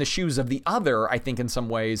yourself in the shoes of the other, I think, in some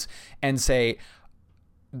ways, and say,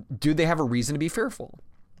 do they have a reason to be fearful?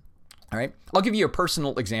 All right. I'll give you a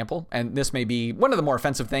personal example, and this may be one of the more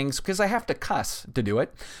offensive things because I have to cuss to do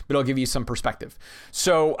it, but I'll give you some perspective.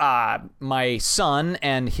 So my son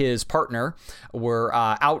and his partner were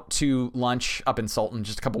out to lunch up in Sultan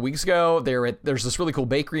just a couple weeks ago. There's this really cool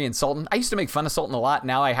bakery in Sultan. I used to make fun of Sultan a lot.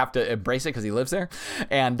 Now I have to embrace it because he lives there.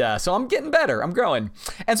 And so I'm getting better. I'm growing.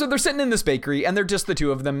 And so they're sitting in this bakery, and they're just the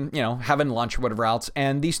two of them, having lunch or whatever else.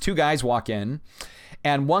 And these two guys walk in.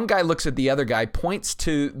 And one guy looks at the other guy, points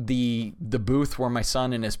to the booth where my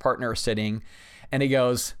son and his partner are sitting, and he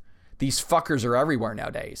goes, "These fuckers are everywhere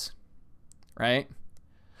nowadays." Right?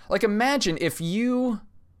 Like, imagine if you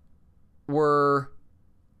were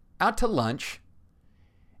out to lunch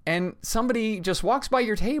and somebody just walks by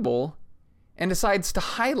your table and decides to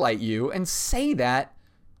highlight you and say that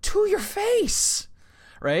to your face,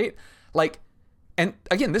 right? Like, and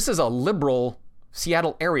again, this is a liberal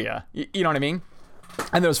Seattle area. You know what I mean?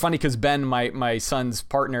 And it was funny because Ben, my son's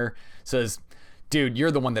partner, says, "Dude, you're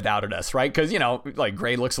the one that outed us," right? Because, like,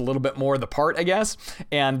 Gray looks a little bit more the part, I guess,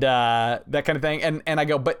 and that kind of thing. And I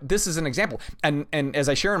go, but this is an example. And as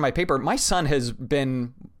I share in my paper, my son has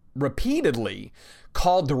been repeatedly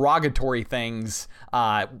called derogatory things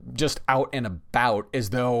just out and about,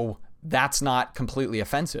 as though that's not completely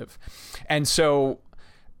offensive. And so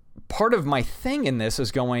part of my thing in this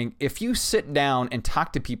is going, if you sit down and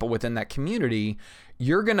talk to people within that community,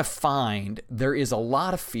 you're going to find there is a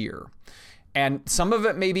lot of fear. And some of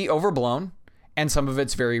it may be overblown, and some of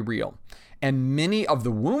it's very real. And many of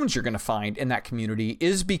the wounds you're going to find in that community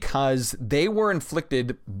is because they were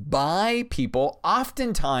inflicted by people,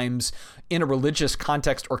 oftentimes in a religious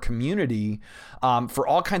context or community, for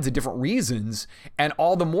all kinds of different reasons. And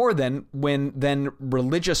all the more then when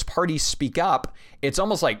religious parties speak up, it's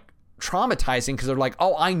almost like traumatizing, because they're like,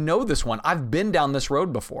 oh, I know this one. I've been down this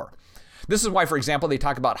road before. This is why, for example, they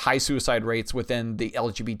talk about high suicide rates within the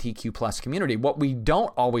LGBTQ plus community. What we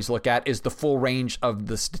don't always look at is the full range of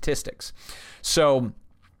the statistics. So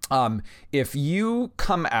if you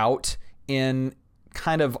come out in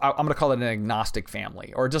kind of, I'm going to call it an agnostic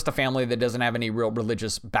family, or just a family that doesn't have any real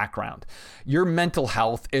religious background, your mental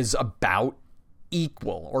health is about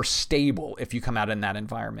equal or stable if you come out in that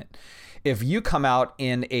environment. If you come out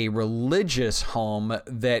in a religious home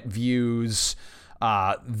that views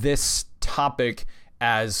this topic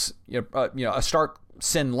as a stark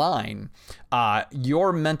sin line,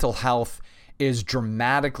 your mental health is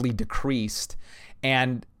dramatically decreased,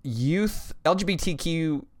 and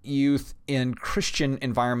LGBTQ youth in Christian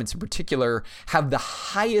environments in particular have the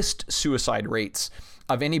highest suicide rates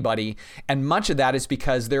of anybody. And much of that is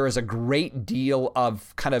because there is a great deal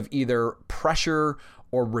of kind of either pressure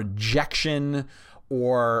or rejection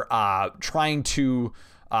or trying to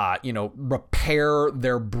repair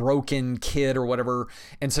their broken kid or whatever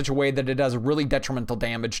in such a way that it does really detrimental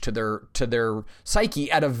damage to their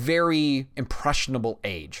psyche at a very impressionable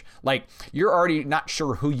age. Like, you're already not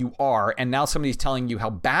sure who you are, and now somebody's telling you how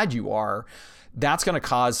bad you are. That's going to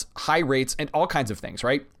cause high rates and all kinds of things,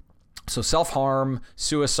 right? So self-harm,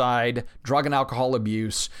 suicide, drug and alcohol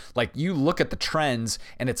abuse, like, you look at the trends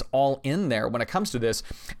and it's all in there when it comes to this.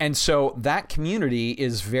 And so that community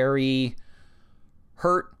is very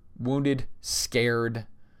hurt, wounded, scared.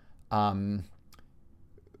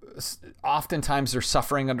 Oftentimes they're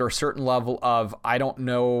suffering under a certain level of, I don't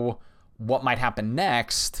know what might happen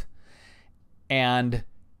next. And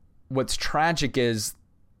what's tragic is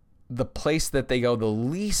the place that they go the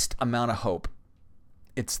least amount of hope.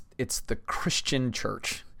 It's the Christian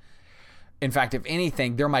church. In fact, if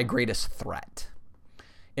anything, they're my greatest threat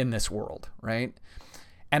in this world, right?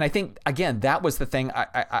 And I think, again, that was the thing.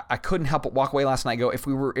 I couldn't help but walk away last night and go, if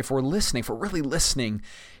we're really listening,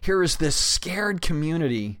 here is this scared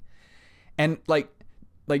community. And like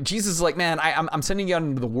Jesus is like, man, I'm sending you out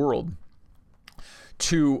into the world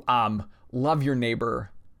to love your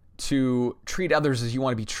neighbor, to treat others as you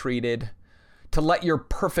want to be treated, to let your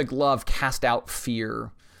perfect love cast out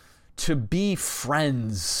fear, to be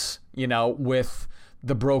friends, with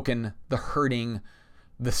the broken, the hurting,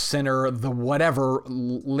 the sinner, the whatever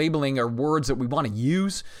labeling or words that we want to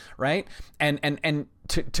use, right? And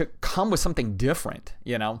to come with something different,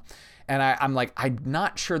 And I'm like, I'm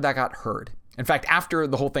not sure that got heard. In fact, after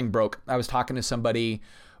the whole thing broke, I was talking to somebody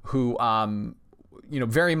who,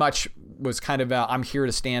 very much was kind of, I'm here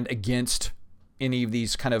to stand against any of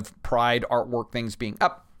these kind of pride artwork things being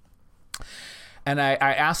up. And I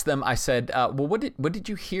asked them, I said, well, what did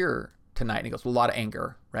you hear tonight? And he goes, well, a lot of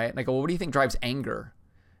anger, right? And I go, well, what do you think drives anger?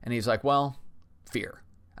 And he's like, well, fear.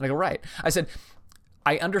 And I go, right. I said,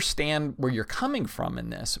 I understand where you're coming from in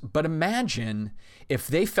this, but imagine if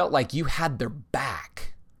they felt like you had their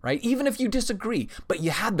back, right? Even if you disagree, but you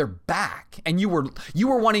had their back, and you were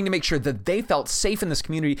wanting to make sure that they felt safe in this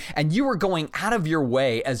community, and you were going out of your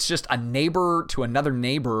way as just a neighbor to another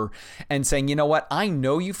neighbor and saying, you know what? I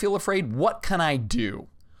know you feel afraid. What can I do?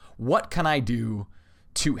 What can I do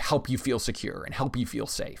to help you feel secure and help you feel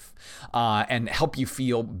safe, and help you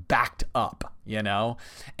feel backed up,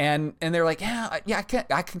 And they're like, yeah,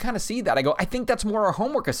 I can kind of see that. I go, I think that's more a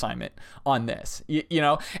homework assignment on this,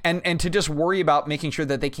 and to just worry about making sure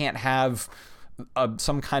that they can't have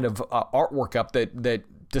some kind of artwork up that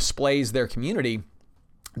displays their community.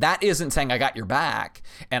 That isn't saying I got your back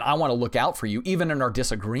and I want to look out for you, even in our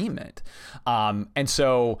disagreement. And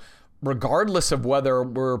so, regardless of whether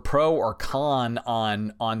we're pro or con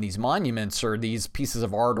on these monuments or these pieces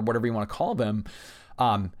of art or whatever you want to call them,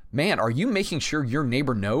 man, are you making sure your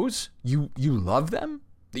neighbor knows you love them,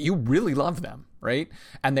 that you really love them, right?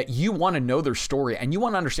 And that you want to know their story, and you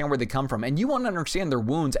want to understand where they come from, and you want to understand their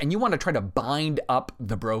wounds, and you want to try to bind up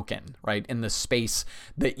the broken, right, in the space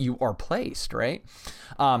that you are placed, right?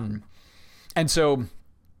 And so,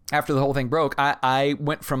 after the whole thing broke, I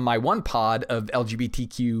went from my one pod of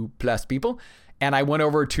LGBTQ plus people, and I went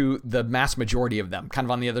over to the mass majority of them, kind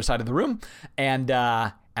of on the other side of the room, and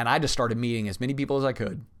I just started meeting as many people as I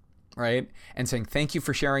could, right, and saying thank you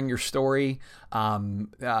for sharing your story. I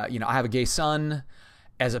have a gay son.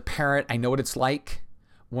 As a parent, I know what it's like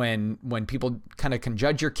when people kind of can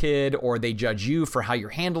judge your kid, or they judge you for how you're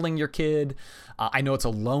handling your kid. I know it's a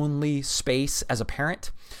lonely space as a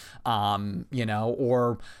parent.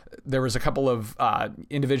 Or there was a couple of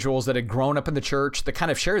individuals that had grown up in the church that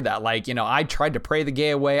kind of shared that, like, I tried to pray the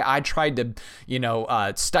gay away. I tried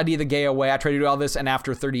to, study the gay away. I tried to do all this. And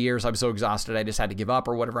after 30 years, I was so exhausted, I just had to give up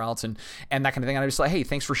or whatever else. And that kind of thing. And I was just like, hey,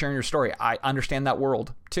 thanks for sharing your story. I understand that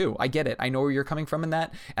world too. I get it. I know where you're coming from in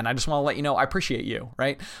that. And I just want to let you know, I appreciate you,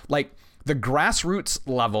 right? Like, the grassroots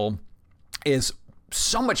level is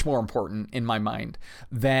so much more important in my mind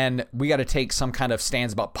than we got to take some kind of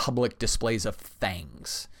stands about public displays of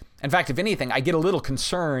things. In fact, if anything, I get a little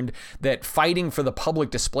concerned that fighting for the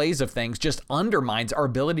public displays of things just undermines our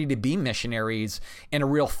ability to be missionaries in a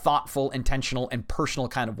real thoughtful, intentional, and personal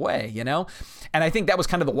kind of way, you know? And I think that was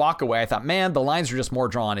kind of the walk away. I thought, man, the lines are just more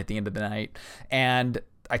drawn at the end of the night. And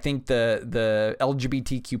I think the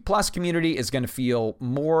LGBTQ plus community is going to feel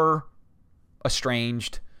more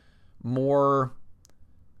estranged, more,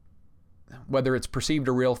 whether it's perceived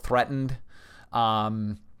or real, threatened,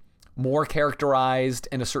 more characterized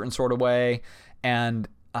in a certain sort of way, and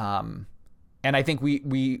I think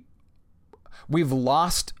we've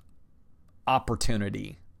lost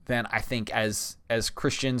opportunity then, I think, as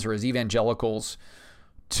Christians or as evangelicals,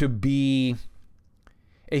 to be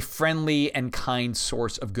a friendly and kind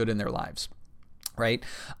source of good in their lives, right?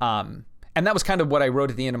 And that was kind of what I wrote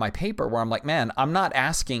at the end of my paper, where I'm like, man, I'm not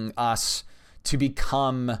asking us to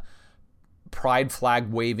become pride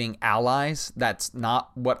flag waving allies. That's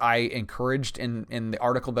not what I encouraged in the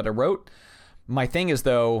article that I wrote. My thing is,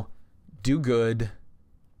 though, do good,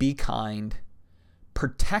 be kind,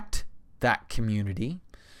 protect that community.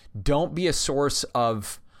 Don't be a source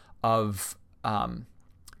of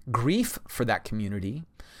grief for that community.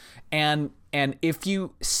 And if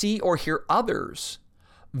you see or hear others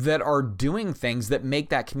that are doing things that make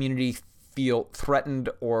that community feel threatened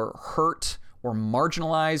or hurt or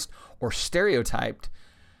marginalized or stereotyped,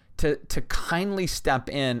 to kindly step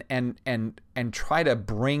in and try to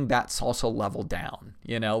bring that salsa level down,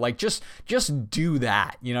 you know, like just do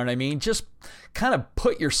that. You know what I mean? Just kind of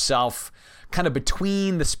put yourself kind of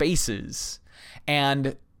between the spaces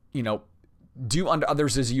and, you know, do unto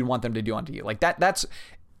others as you want them to do unto you. Like that's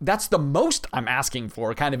the most I'm asking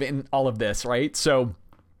for kind of in all of this. Right. So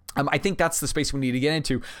I think that's the space we need to get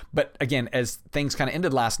into. But again, as things kind of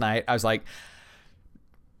ended last night, I was like,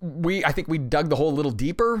 I think we dug the hole a little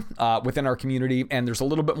deeper within our community, and there's a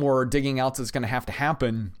little bit more digging out that's going to have to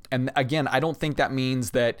happen. And again, I don't think that means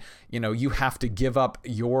that, you know, you have to give up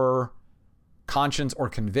your conscience or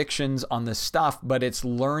convictions on this stuff, but it's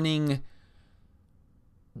learning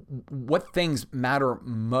what things matter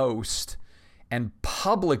most, and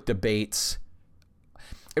public debates.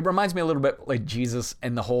 It reminds me a little bit like Jesus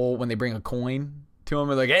and the whole, when they bring a coin to him,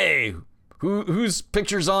 they're like, hey, whose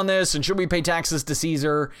picture's on this, and should we pay taxes to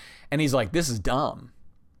Caesar? And he's like, this is dumb.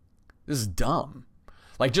 This is dumb.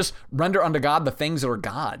 Like, just render unto God the things that are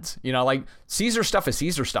God's. You know, like, Caesar stuff is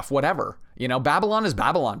Caesar stuff, whatever. You know, Babylon is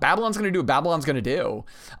Babylon. Babylon's going to do what Babylon's going to do.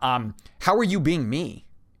 How are you being me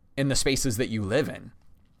in the spaces that you live in?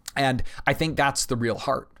 And I think that's the real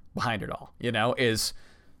heart behind it all, you know, is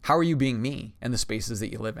how are you being me in the spaces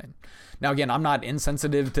that you live in? Now, again, I'm not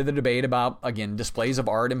insensitive to the debate about, again, displays of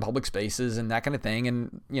art in public spaces and that kind of thing.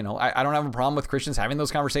 And, you know, I don't have a problem with Christians having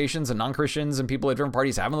those conversations and non-Christians and people at different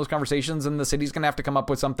parties having those conversations. And the city's going to have to come up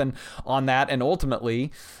with something on that. And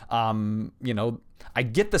ultimately, you know, I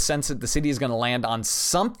get the sense that the city is going to land on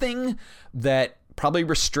something that probably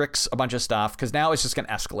restricts a bunch of stuff, because now it's just going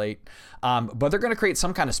to escalate. But they're going to create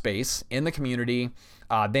some kind of space in the community.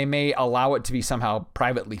 They may allow it to be somehow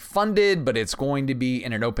privately funded, but it's going to be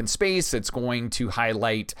in an open space. It's going to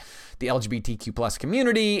highlight the LGBTQ plus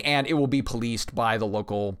community, and it will be policed by the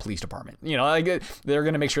local police department. You know, like, they're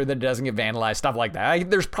going to make sure that it doesn't get vandalized, stuff like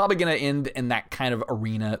that. There's probably going to end in that kind of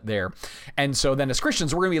arena there. And so then as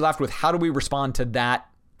Christians, we're going to be left with, how do we respond to that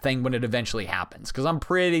thing when it eventually happens? Because I'm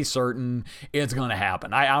pretty certain it's going to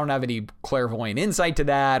happen. I don't have any clairvoyant insight to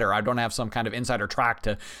that, or I don't have some kind of insider track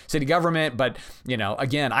to city government. But, you know,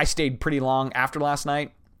 again, I stayed pretty long after last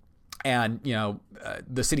night. And, you know,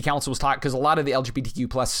 the city council was talking, because a lot of the LGBTQ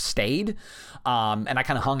plus stayed, and I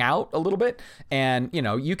kind of hung out a little bit. And, you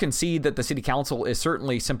know, you can see that the city council is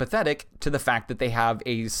certainly sympathetic to the fact that they have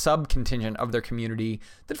a sub-contingent of their community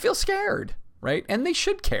that feels scared. Right? And they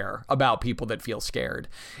should care about people that feel scared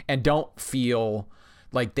and don't feel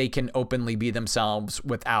like they can openly be themselves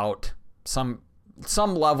without some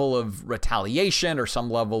level of retaliation or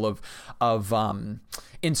some level of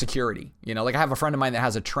insecurity. You know, like, I have a friend of mine that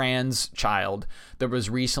has a trans child that was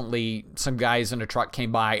recently, some guys in a truck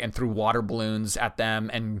came by and threw water balloons at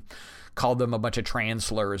them and called them a bunch of trans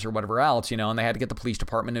slurs or whatever else, you know, and they had to get the police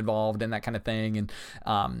department involved and that kind of thing.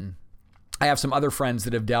 And, I have some other friends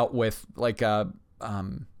that have dealt with, like,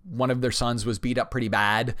 one of their sons was beat up pretty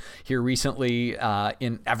bad here recently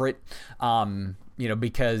in Everett, you know,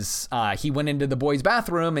 because he went into the boys'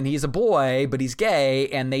 bathroom, and he's a boy, but he's gay,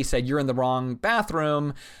 and they said, you're in the wrong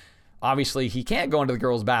bathroom. Obviously, he can't go into the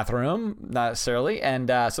girls' bathroom, not necessarily, and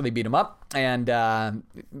so they beat him up, and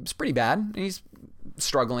it's pretty bad. He's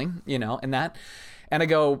struggling, you know, in that. And I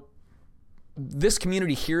go, this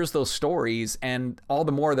community hears those stories, and all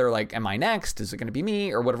the more they're like, am I next? Is it going to be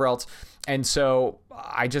me or whatever else? And so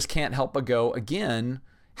I just can't help but go, again,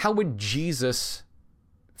 how would Jesus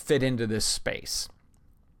fit into this space?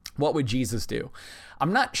 What would Jesus do?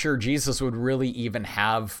 I'm not sure Jesus would really even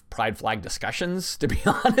have pride flag discussions, to be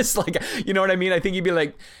honest. Like, you know what I mean? I think he'd be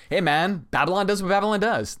like, hey man, Babylon does what Babylon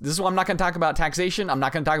does. This is why I'm not going to talk about taxation. I'm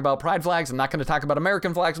not going to talk about pride flags. I'm not going to talk about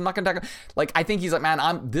American flags. I'm not going to talk, like, I think he's like, man,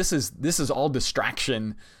 this is all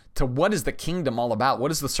distraction to what is the kingdom all about?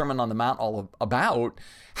 What is the Sermon on the Mount all about?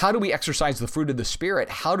 How do we exercise the fruit of the Spirit?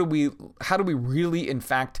 How do we really, in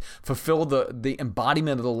fact, fulfill the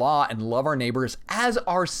embodiment of the law and love our neighbors as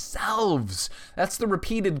ourselves? That's the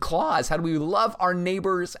repeated clause. How do we love our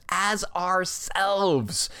neighbors as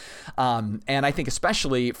ourselves? And I think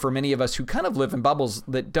especially for many of us who kind of live in bubbles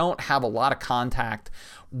that don't have a lot of contact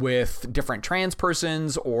with different trans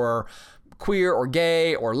persons or queer or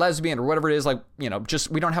gay or lesbian or whatever it is, like, you know, just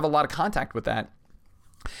we don't have a lot of contact with that.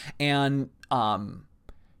 And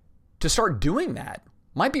to start doing that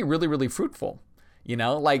might be really, really fruitful. You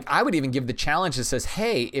know, like I would even give the challenge that says,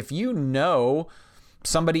 hey, if you know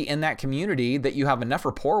somebody in that community that you have enough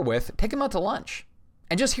rapport with, take them out to lunch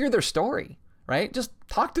and just hear their story, right? Just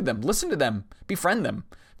talk to them, listen to them, befriend them.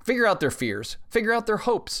 Figure out their fears, figure out their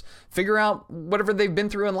hopes, figure out whatever they've been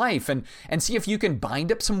through in life, and see if you can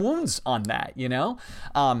bind up some wounds on that, you know?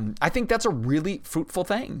 I think that's a really fruitful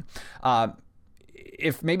thing.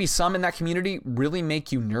 If maybe some in that community really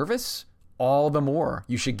make you nervous, all the more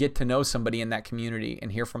you should get to know somebody in that community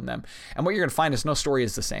and hear from them. And what you're going to find is no story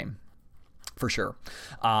is the same, for sure.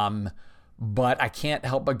 But I can't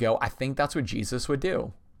help but go, I think that's what Jesus would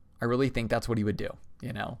do. I really think that's what he would do,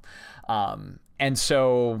 you know? And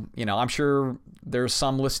so, you know, I'm sure there's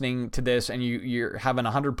some listening to this and you're having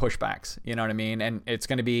 100 pushbacks, you know what I mean? And it's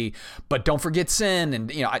going to be, but don't forget sin.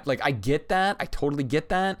 And, you know, I get that. I totally get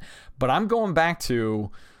that. But I'm going back to,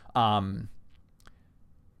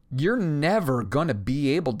 you're never going to be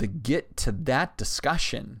able to get to that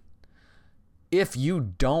discussion if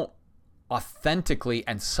you don't authentically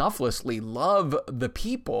and selflessly love the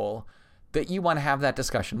people that you want to have that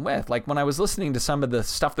discussion with. Like when I was listening to some of the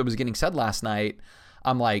stuff that was getting said last night,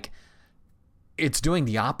 I'm like, it's doing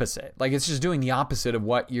the opposite. Like it's just doing the opposite of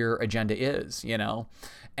what your agenda is, you know?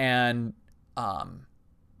 And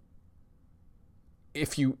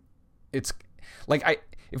if we're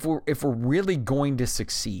really going to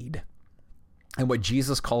succeed in what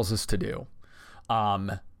Jesus calls us to do,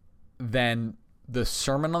 then the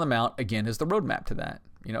Sermon on the Mount, again, is the roadmap to that.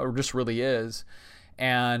 You know, it just really is.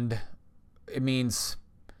 And it means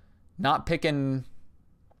not picking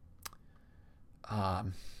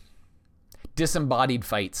disembodied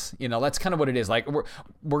fights. You know, that's kind of what it is. Like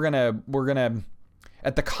we're gonna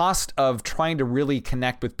at the cost of trying to really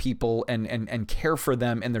connect with people and care for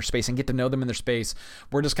them in their space and get to know them in their space,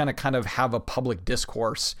 we're just going to kind of have a public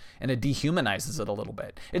discourse, and it dehumanizes it a little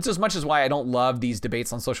bit. It's as much as why I don't love these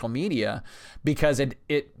debates on social media, because it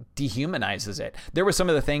dehumanizes it. There were some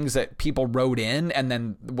of the things that people wrote in, and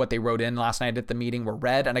then what they wrote in last night at the meeting were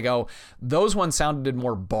read, and I go, those ones sounded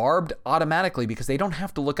more barbed automatically because they don't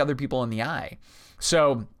have to look other people in the eye.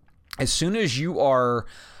 So as soon as you are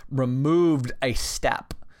removed a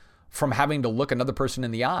step from having to look another person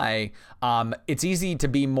in the eye, it's easy to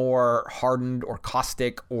be more hardened or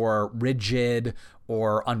caustic or rigid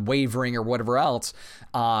or unwavering or whatever else,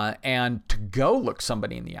 and to go look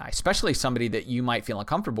somebody in the eye, especially somebody that you might feel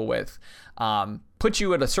uncomfortable with, puts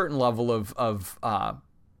you at a certain level of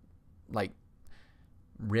like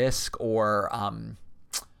risk or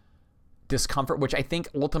discomfort, which I think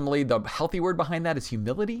ultimately the healthy word behind that is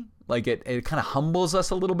humility. Like it kind of humbles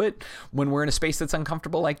us a little bit when we're in a space that's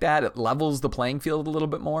uncomfortable like that. It levels the playing field a little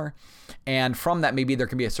bit more. And from that, maybe there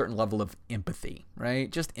can be a certain level of empathy, right?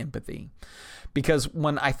 Just empathy. Because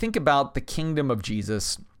when I think about the kingdom of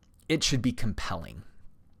Jesus, it should be compelling.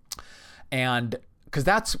 And because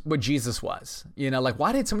that's what Jesus was, you know, like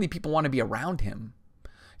why did so many people want to be around him?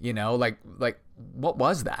 You know, like what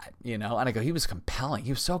was that? You know, and I go, he was compelling.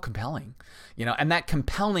 He was so compelling, you know, and that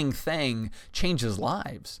compelling thing changes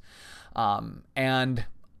lives. And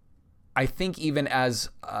I think even as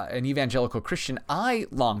an evangelical Christian, I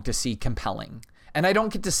long to see compelling, and I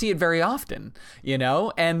don't get to see it very often, you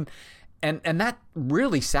know, and that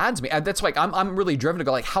really saddens me. That's like, I'm really driven to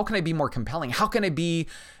go like, how can I be more compelling? How can I be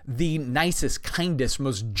the nicest, kindest,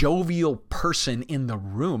 most jovial person in the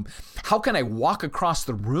room? How can I walk across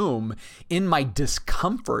the room in my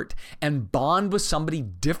discomfort and bond with somebody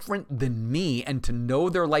different than me and to know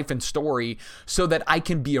their life and story so that I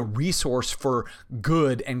can be a resource for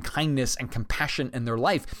good and kindness and compassion in their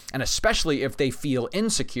life? And especially if they feel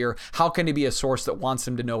insecure, how can I be a source that wants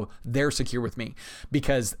them to know they're secure with me?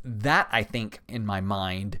 Because that, I think, in my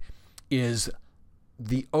mind, is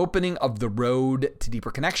the opening of the road to deeper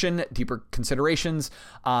connection, deeper considerations,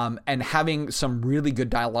 and having some really good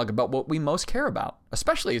dialogue about what we most care about,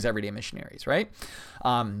 especially as everyday missionaries, right?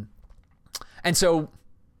 And so,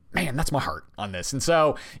 man, that's my heart on this. And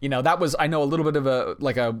so, that was, I know, a little bit of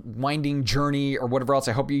a winding journey or whatever else.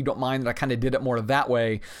 I hope you don't mind that I kind of did it more that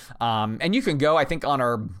way. And you can go, I think on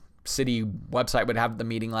our city website would have the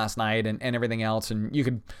meeting last night and everything else, and you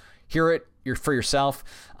could hear it for yourself.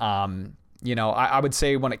 I would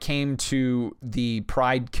say when it came to the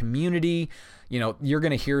Pride community, you're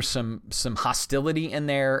going to hear some hostility in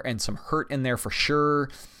there and some hurt in there for sure.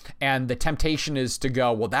 And the temptation is to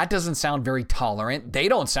go, well, that doesn't sound very tolerant. They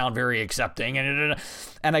don't sound very accepting. And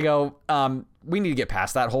I go, we need to get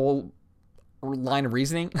past that whole line of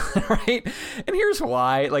reasoning, right? And here's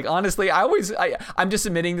why. Like, honestly, I'm just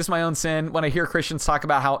admitting this is my own sin. When I hear Christians talk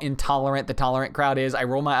about how intolerant the tolerant crowd is, I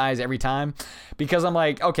roll my eyes every time, because I'm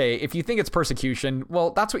like, okay, if you think it's persecution,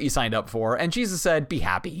 well, that's what you signed up for. And Jesus said, be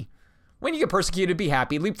happy. When you get persecuted, be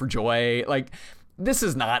happy, leap for joy. Like, this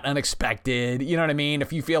is not unexpected. You know what I mean?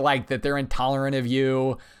 If you feel like that they're intolerant of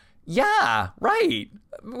you, yeah, right.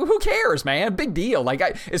 Who cares, man? Big deal. Like,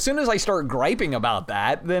 as soon as I start griping about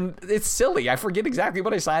that, then it's silly. I forget exactly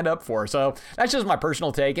what I signed up for. So that's just my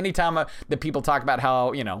personal take. Anytime that people talk about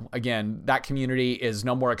how, again, that community is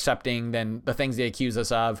no more accepting than the things they accuse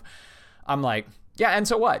us of, I'm like, yeah, and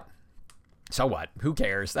so what? So what? Who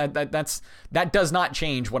cares? That does not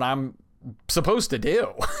change what I'm supposed to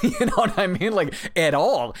do. You know what I mean? Like, at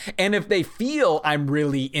all. And if they feel I'm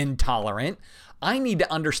really intolerant, I need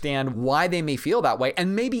to understand why they may feel that way.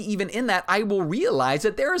 And maybe even in that, I will realize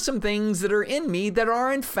that there are some things that are in me that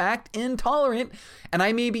are in fact intolerant. And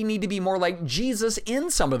I maybe need to be more like Jesus in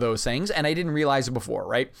some of those things. And I didn't realize it before,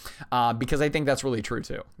 right? Because I think that's really true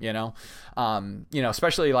too,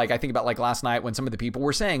 especially like I think about like last night when some of the people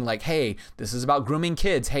were saying like, hey, this is about grooming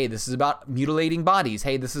kids. Hey, this is about mutilating bodies.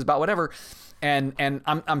 Hey, this is about whatever. And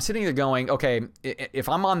I'm sitting there going, okay, if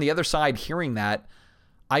I'm on the other side hearing that,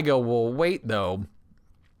 I go, well, wait, though.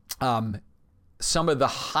 Some of the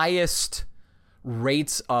highest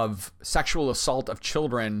rates of sexual assault of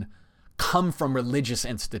children come from religious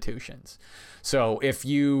institutions. So if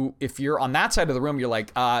you're on that side of the room, you're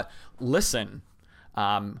like, listen,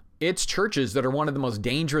 it's churches that are one of the most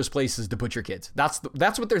dangerous places to put your kids. That's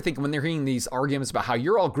what they're thinking when they're hearing these arguments about how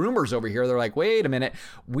you're all groomers over here. They're like, wait a minute,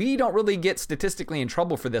 we don't really get statistically in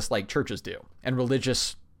trouble for this like churches do and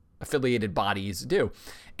religious affiliated bodies do.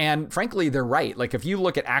 And frankly, they're right. Like if you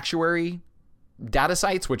look at actuary data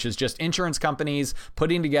sites, which is just insurance companies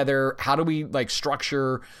putting together, how do we like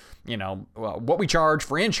structure, what we charge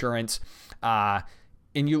for insurance, and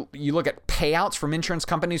you look at payouts from insurance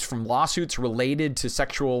companies from lawsuits related to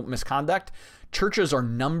sexual misconduct, churches are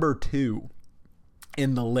number 2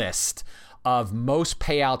 in the list of most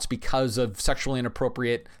payouts because of sexually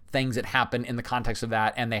inappropriate things that happen in the context of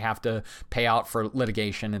that, and they have to pay out for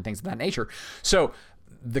litigation and things of that nature. So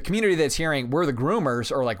the community that's hearing we're the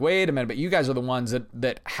groomers are like, wait a minute, but you guys are the ones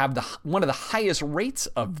that have one of the highest rates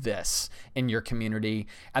of this in your community,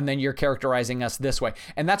 and then you're characterizing us this way.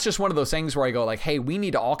 And that's just one of those things where I go like, hey, we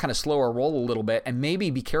need to all kind of slow our roll a little bit and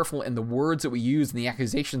maybe be careful in the words that we use and the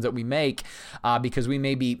accusations that we make, because we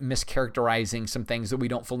may be mischaracterizing some things that we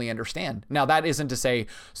don't fully understand. Now, that isn't to say,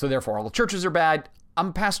 so therefore all the churches are bad. I'm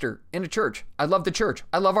a pastor in a church. I love the church.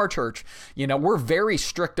 I love our church. We're very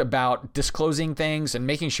strict about disclosing things and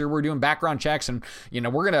making sure we're doing background checks. And,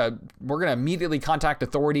 we're going to immediately contact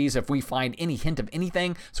authorities if we find any hint of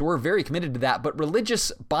anything. So we're very committed to that. But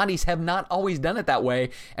religious bodies have not always done it that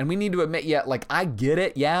way. And we need to admit, I get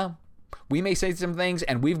it. Yeah. We may say some things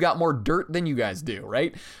and we've got more dirt than you guys do.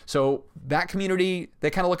 Right. So that community, they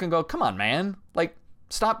kind of look and go, come on, man. Like,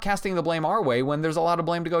 stop casting the blame our way when there's a lot of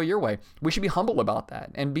blame to go your way. We should be humble about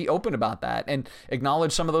that and be open about that and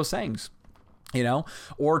acknowledge some of those things.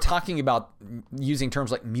 or talking about using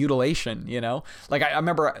terms like mutilation, like I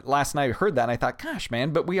remember last night I heard that and I thought, gosh,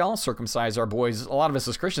 man, but we all circumcise our boys. A lot of us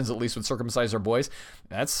as Christians, at least, would circumcise our boys.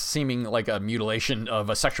 That's seeming like a mutilation of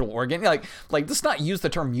a sexual organ. Like let's not use the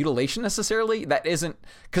term mutilation necessarily. That isn't,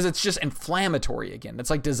 because it's just inflammatory again. It's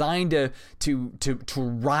like designed to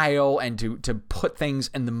rile and to put things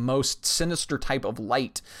in the most sinister type of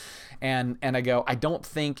light. And I go, I don't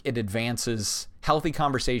think it advances healthy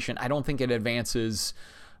conversation. I don't think it advances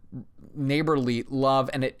neighborly love,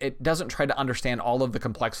 and it doesn't try to understand all of the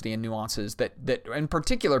complexity and nuances that in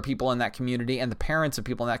particular people in that community and the parents of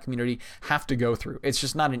people in that community have to go through. It's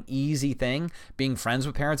just not an easy thing being friends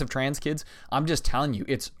with parents of trans kids. I'm just telling you,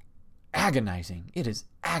 it's agonizing. It is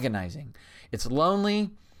agonizing. It's lonely.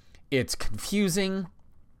 It's confusing.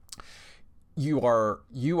 You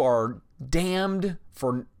are damned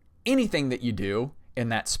for anything that you do in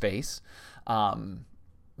that space, and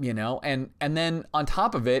then on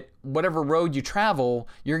top of it, whatever road you travel,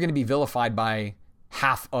 you're going to be vilified by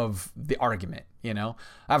half of the argument. I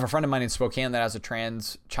have a friend of mine in Spokane that has a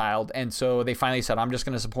trans child, and so they finally said, I'm just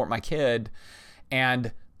going to support my kid,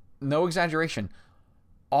 and no exaggeration,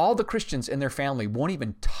 all the Christians in their family won't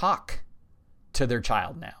even talk to their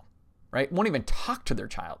child now, right? Won't even talk to their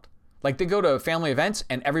child. Like, they go to family events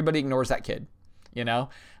and everybody ignores that kid. And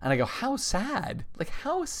I go, how sad,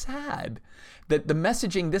 how sad that the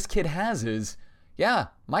messaging this kid has is, yeah,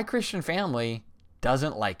 my Christian family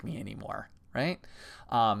doesn't like me anymore, right?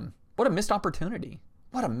 What a missed opportunity.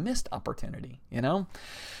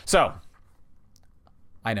 So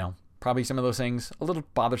I know probably some of those things a little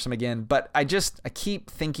bothersome again, but I keep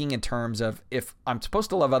thinking in terms of, if I'm supposed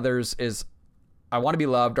to love others is I want to be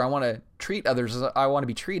loved, or I want to treat others as I want to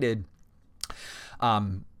be treated.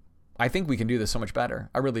 I think we can do this so much better.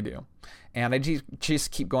 I really do. And I just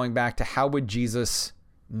keep going back to, how would Jesus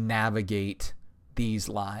navigate these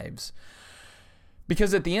lives?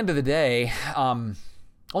 Because at the end of the day,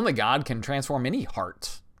 only God can transform any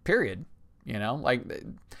heart, period.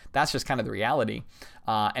 That's just kind of the reality.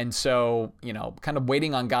 And so, kind of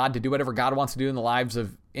waiting on God to do whatever God wants to do in the lives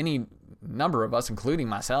of any number of us, including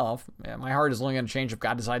myself. My heart is only going to change if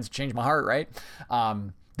God decides to change my heart, right?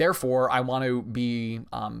 Therefore, I want to be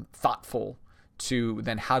thoughtful to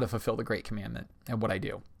then how to fulfill the great commandment and what I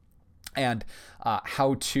do, and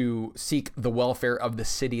how to seek the welfare of the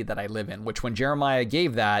city that I live in, which when Jeremiah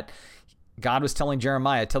gave that, God was telling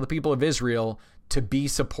Jeremiah, tell the people of Israel to be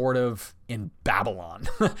supportive in Babylon.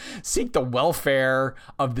 Seek the welfare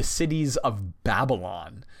of the cities of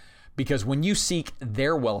Babylon. Because when you seek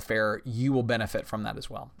their welfare, you will benefit from that as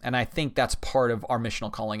well. And I think that's part of our missional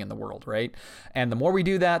calling in the world, right? And the more we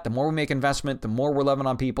do that, the more we make investment, the more we're loving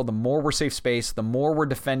on people, the more we're safe space, the more we're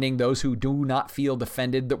defending those who do not feel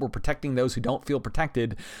defended, that we're protecting those who don't feel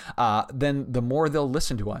protected, then the more they'll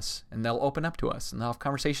listen to us, and they'll open up to us, and they'll have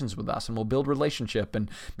conversations with us, and we'll build relationship, and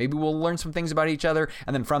maybe we'll learn some things about each other.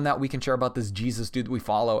 And then from that, we can share about this Jesus dude that we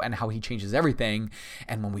follow and how he changes everything.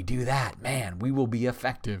 And when we do that, man, we will be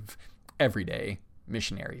effective everyday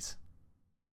missionaries.